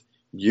with.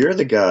 You're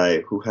the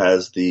guy who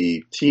has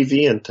the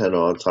TV antenna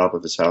on top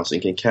of his house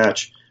and can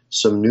catch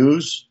some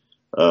news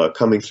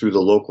coming through the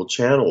local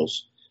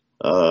channels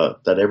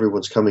that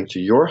everyone's coming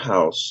to your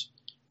house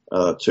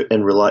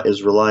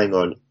is relying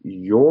on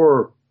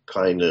your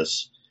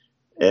kindness,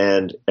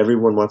 and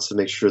everyone wants to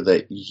make sure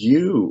that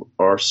you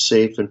are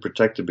safe and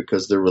protected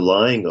because they're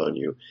relying on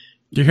you.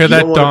 You hear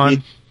that,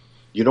 Don?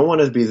 You don't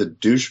want to be the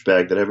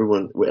douchebag that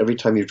every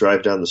time you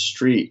drive down the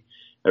street,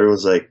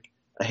 everyone's like,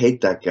 I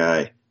hate that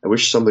guy. I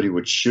wish somebody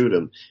would shoot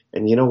him.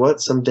 And you know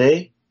what?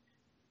 Someday,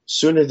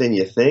 sooner than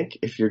you think,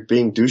 if you're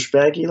being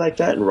douchebaggy like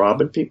that and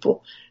robbing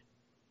people,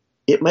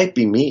 it might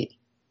be me.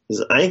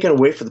 Because I ain't going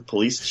to wait for the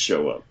police to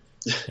show up.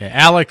 Yeah,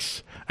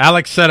 Alex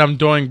said I'm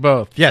doing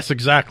both. Yes,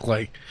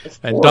 exactly.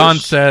 And Don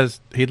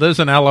says he lives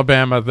in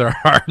Alabama. There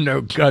are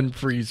no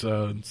gun-free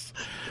zones.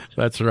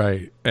 That's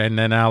right. And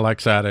then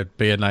Alex added,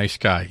 be a nice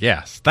guy.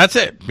 Yes, that's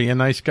it. Be a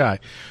nice guy.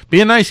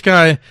 Be a nice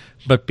guy,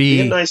 but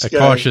be a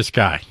cautious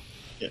guy.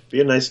 Yeah,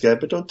 be a nice guy,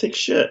 but don't take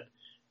shit.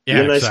 Yeah,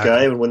 be a nice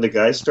guy, and when the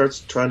guy starts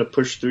trying to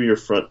push through your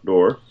front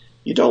door,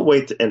 you don't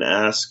wait and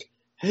ask,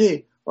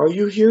 hey, are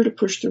you here to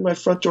push through my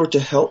front door to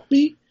help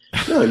me?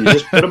 No, you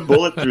just put a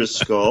bullet through his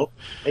skull,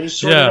 and you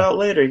sort it out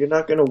later. You're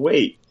not going to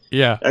wait.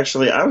 Yeah.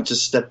 Actually, I would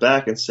just step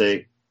back and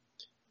say,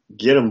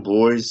 get him,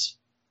 boys.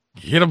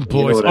 Get them, boys.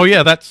 You know what Oh, I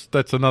yeah, mean?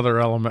 that's another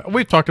element.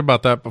 We've talked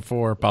about that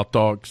before, about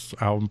dogs,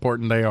 how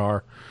important they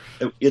are.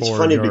 It's for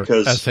funny your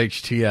because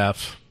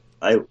SHTF.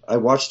 I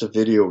watched a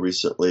video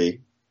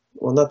recently,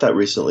 well, not that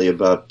recently,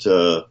 about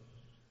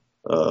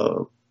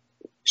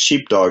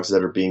sheepdogs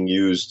that are being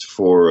used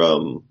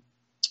for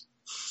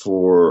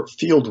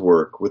field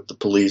work with the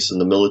police and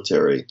the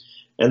military.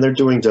 And they're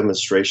doing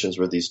demonstrations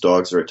where these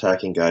dogs are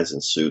attacking guys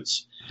in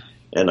suits.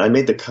 And I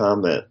made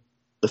the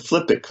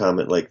flippant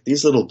comment, like,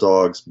 these little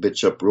dogs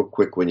bitch up real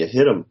quick when you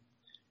hit them.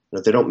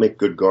 They don't make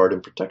good guard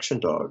and protection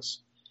dogs.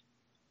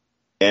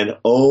 And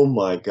oh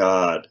my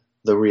God,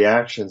 the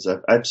reactions,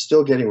 I'm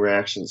still getting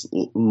reactions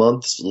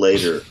months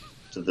later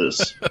to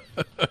this.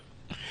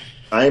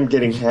 I am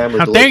getting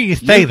hammered. How dare you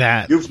say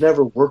that? You've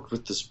never worked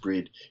with this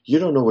breed. You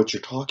don't know what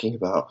you're talking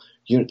about.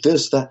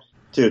 That.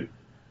 Dude,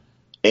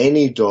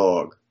 any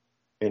dog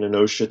in a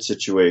no-shit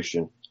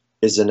situation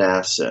is an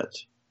asset.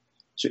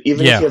 So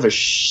even if you have a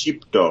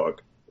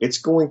sheepdog, it's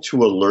going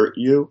to alert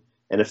you.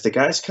 And if the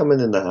guy's coming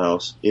in the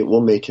house, it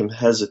will make him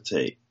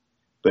hesitate.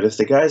 But if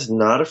the guy's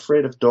not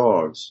afraid of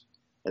dogs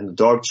and the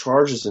dog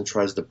charges and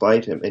tries to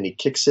bite him and he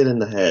kicks it in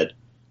the head,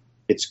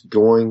 it's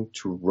going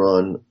to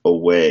run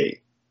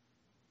away.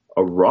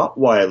 A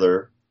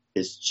Rottweiler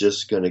is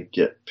just going to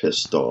get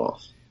pissed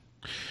off.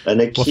 An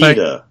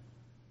Akita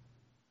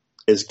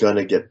is going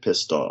to get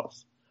pissed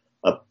off.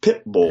 A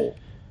pit bull,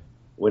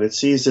 when it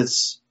sees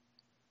its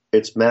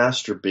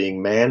master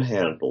being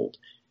manhandled,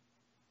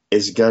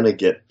 is going to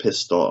get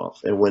pissed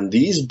off. And when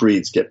these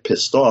breeds get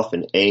pissed off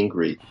and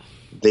angry,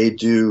 they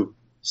do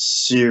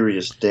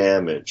serious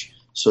damage.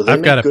 So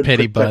I've got a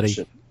pity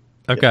buddy.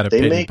 I've got a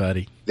pity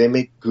buddy. They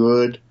make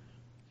good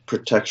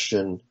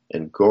protection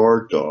and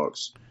guard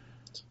dogs.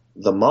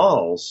 The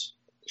Mals,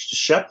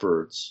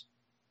 shepherds,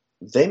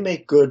 they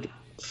make good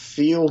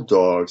field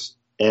dogs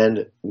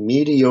and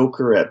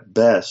mediocre at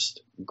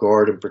best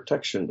guard and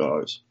protection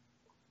dogs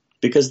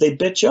because they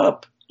bitch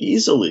up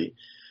easily.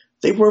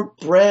 They weren't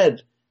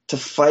bred to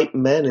fight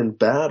men in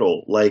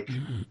battle. Like,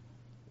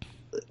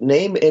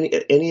 name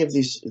any of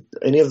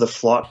the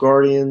flock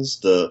guardians,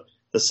 the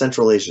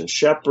Central Asian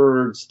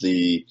shepherds,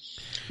 the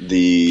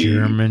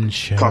German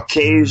shepherd,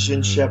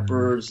 Caucasian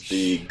shepherds,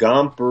 the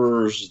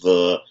Gompers,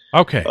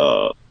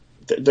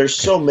 there's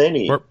so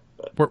many.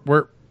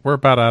 We're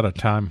about out of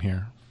time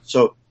here.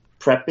 So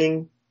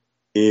prepping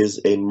is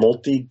a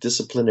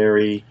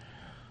multidisciplinary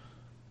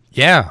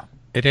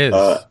it is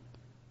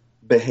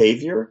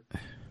behavior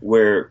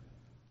where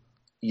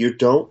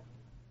the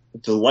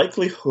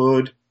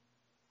likelihood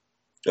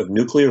of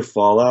nuclear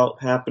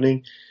fallout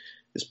happening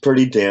is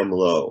pretty damn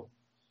low.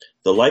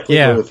 The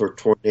likelihood of a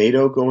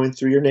tornado going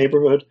through your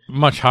neighborhood is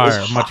much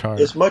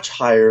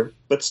higher,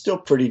 but still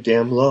pretty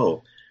damn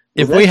low.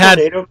 If that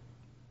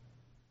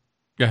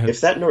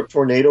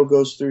tornado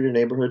goes through your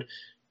neighborhood,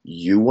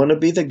 you want to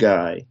be the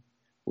guy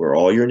where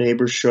all your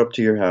neighbors show up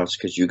to your house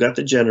because you got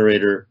the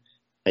generator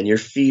and you're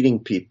feeding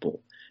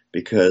people,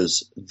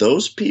 because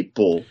those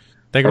people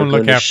they're going to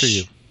look after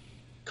you.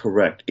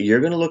 Correct.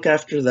 You're going to look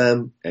after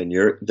them, and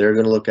they're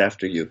going to look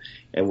after you.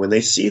 And when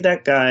they see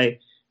that guy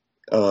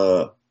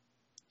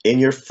in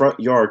your front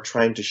yard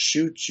trying to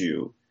shoot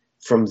you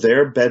from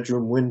their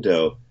bedroom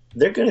window,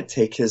 they're going to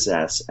take his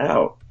ass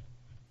out.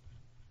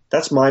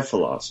 That's my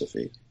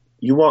philosophy.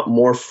 You want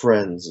more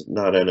friends,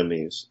 not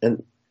enemies.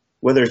 And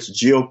whether it's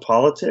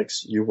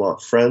geopolitics, you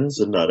want friends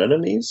and not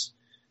enemies,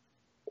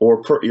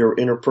 or your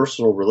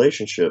interpersonal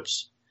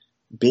relationships,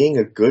 being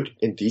a good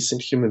and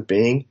decent human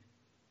being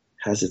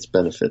has its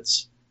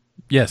benefits.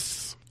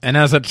 Yes. And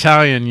as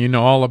Italian, you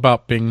know all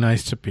about being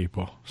nice to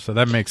people. So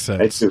that makes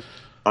sense. I do.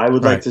 I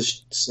would like to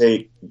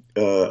say,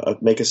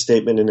 make a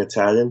statement in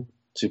Italian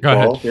to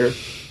Paul here.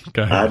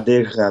 Go ahead.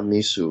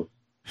 Aderamisu.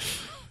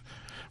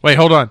 Wait,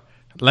 hold on.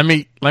 Let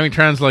me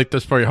translate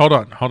this for you. Hold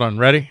on.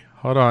 Ready?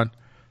 Hold on.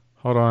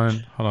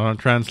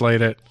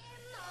 Translate it.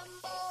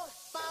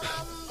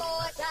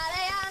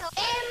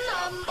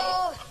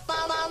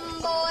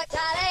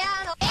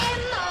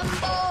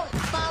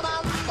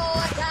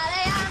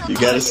 You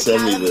gotta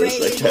send me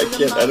this.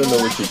 I don't know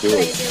what you're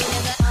doing.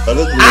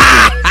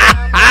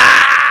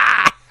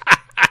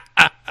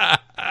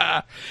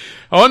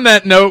 On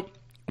that note,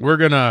 we're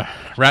gonna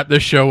wrap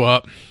this show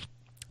up.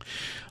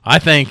 I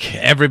thank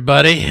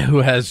everybody who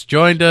has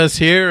joined us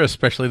here,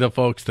 especially the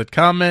folks that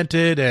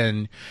commented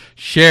and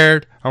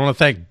shared. I want to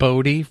thank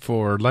Bodie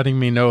for letting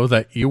me know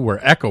that you were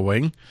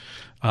echoing.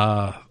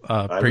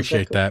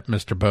 Appreciate that,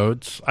 Mr.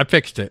 Bodes. I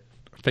fixed it.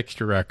 I fixed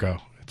your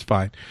echo. It's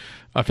fine.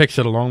 I fixed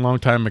it a long, long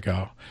time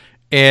ago.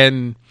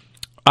 And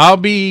I'll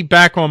be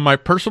back on my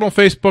personal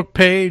Facebook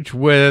page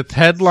with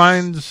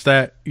headlines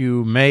that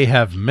you may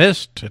have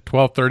missed at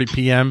 12:30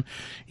 p.m.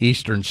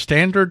 Eastern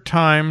Standard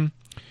Time.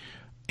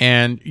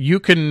 And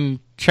you can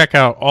check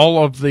out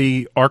all of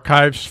the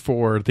archives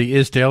for the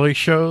iSDaily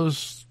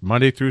shows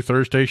Monday through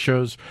Thursday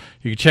shows.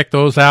 You can check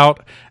those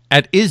out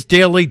at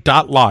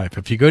isdaily.live.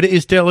 If you go to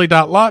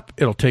isdaily.live,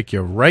 it'll take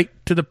you right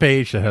to the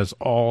page that has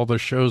all the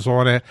shows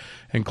on it,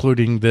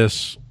 including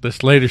this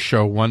latest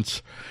show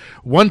once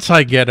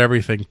I get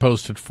everything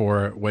posted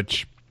for it,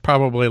 which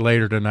probably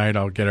later tonight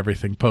I'll get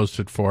everything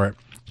posted for it.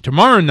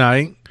 Tomorrow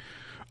night,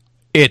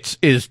 it's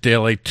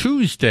iSDaily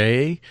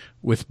Tuesday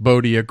with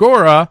Bodhi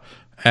Agora,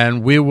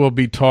 and we will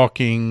be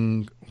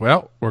talking,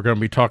 well, we're going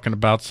to be talking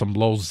about some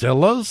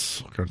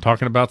Lozillas. We're going to be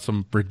talking about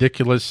some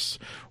ridiculous,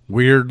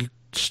 weird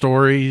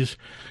stories.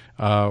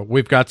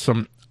 We've got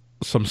some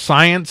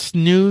science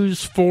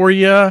news for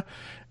you,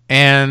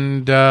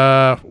 and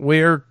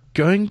we're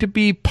going to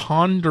be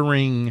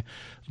pondering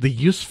the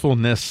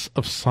usefulness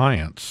of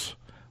science.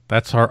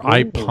 That's our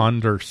I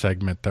Ponder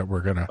segment that we're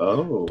going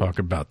to talk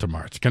about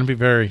tomorrow. It's going to be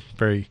very,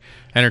 very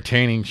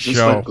entertaining show.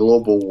 Just like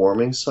global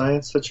warming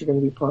science that you're going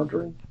to be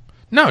pondering?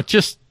 No,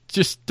 just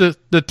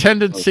the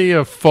tendency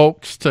of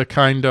folks to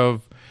kind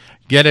of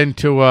get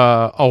into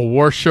a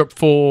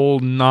worshipful,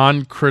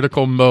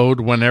 non-critical mode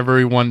whenever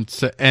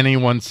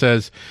anyone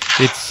says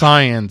it's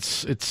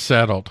science, it's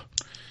settled.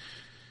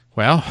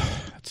 Well,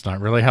 it's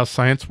not really how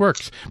science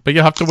works. But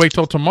you'll have to wait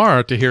till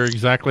tomorrow to hear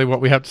exactly what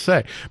we have to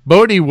say.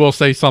 Bodhi will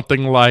say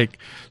something like,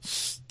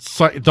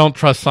 don't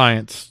trust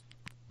science.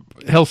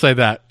 He'll say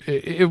that.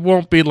 It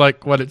won't be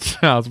like what it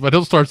sounds, but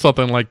he'll start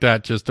something like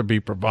that just to be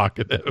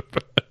provocative.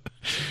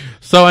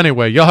 So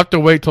anyway, you'll have to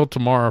wait till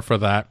tomorrow for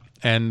that.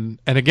 And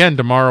again,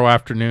 tomorrow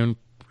afternoon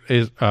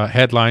is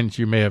headlines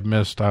you may have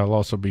missed. I'll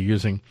also be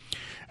using.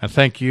 And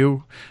thank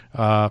you,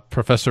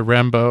 Professor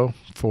Rambo,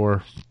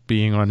 for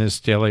being on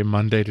iSDaily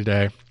Monday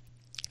today.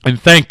 And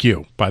thank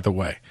you, by the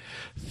way.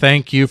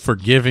 Thank you for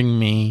giving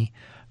me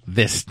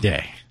this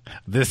day.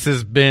 This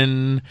has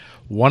been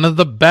one of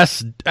the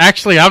best.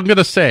 Actually, I'm going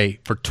to say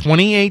for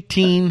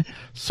 2018,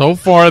 so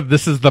far,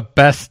 this is the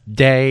best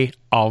day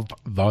of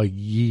the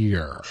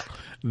year.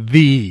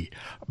 The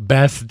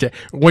best day.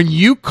 When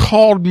you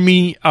called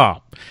me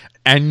up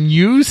and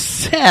you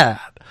said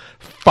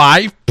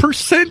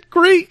 5%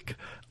 Greek,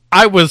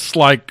 I was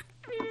like,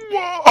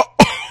 whoa,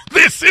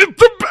 this is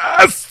the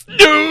best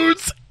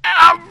news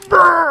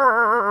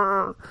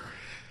ever.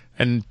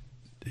 And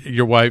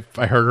your wife,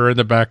 I heard her in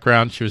the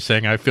background. She was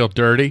saying, I feel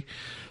dirty.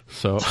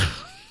 So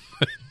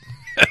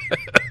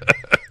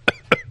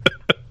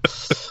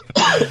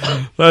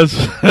that's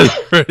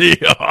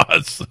pretty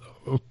awesome.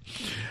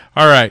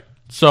 All right.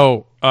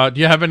 So do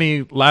you have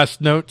any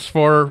last notes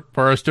for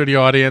our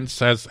studio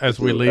audience as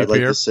we leave I'd like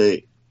here? to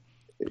say,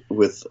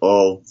 with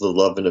all the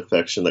love and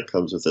affection that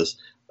comes with this,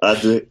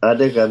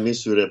 Adega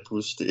misure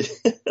pusti.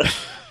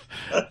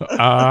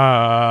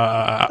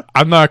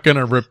 I'm not going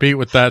to repeat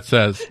what that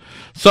says.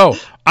 So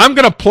I'm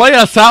going to play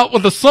us out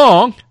with a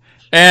song,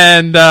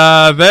 and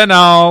then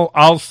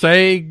I'll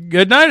say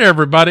good night,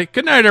 everybody.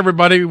 Good night,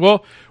 everybody.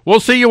 We'll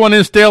see you on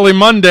iSDaily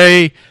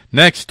Monday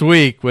next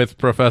week with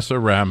Professor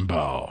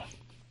Rambo.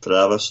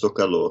 Trava sto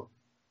calor.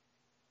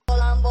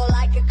 Lambo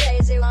like a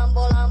crazy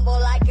Rambo, Lambo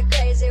like a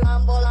crazy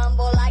Rambo,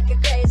 Lambo like a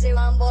crazy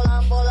Rambo,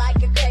 Lambo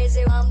like a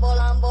crazy Rambo,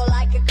 Lambo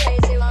like a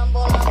crazy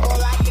Rambo, Lambo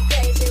like a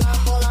crazy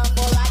Rambo,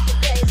 Lambo like a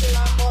crazy Rambo, Lambo like a crazy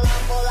Rambo,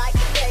 Lambo like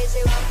a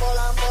crazy Rambo,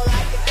 Lambo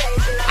like a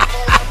crazy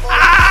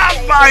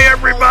Rambo. Bye,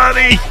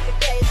 everybody.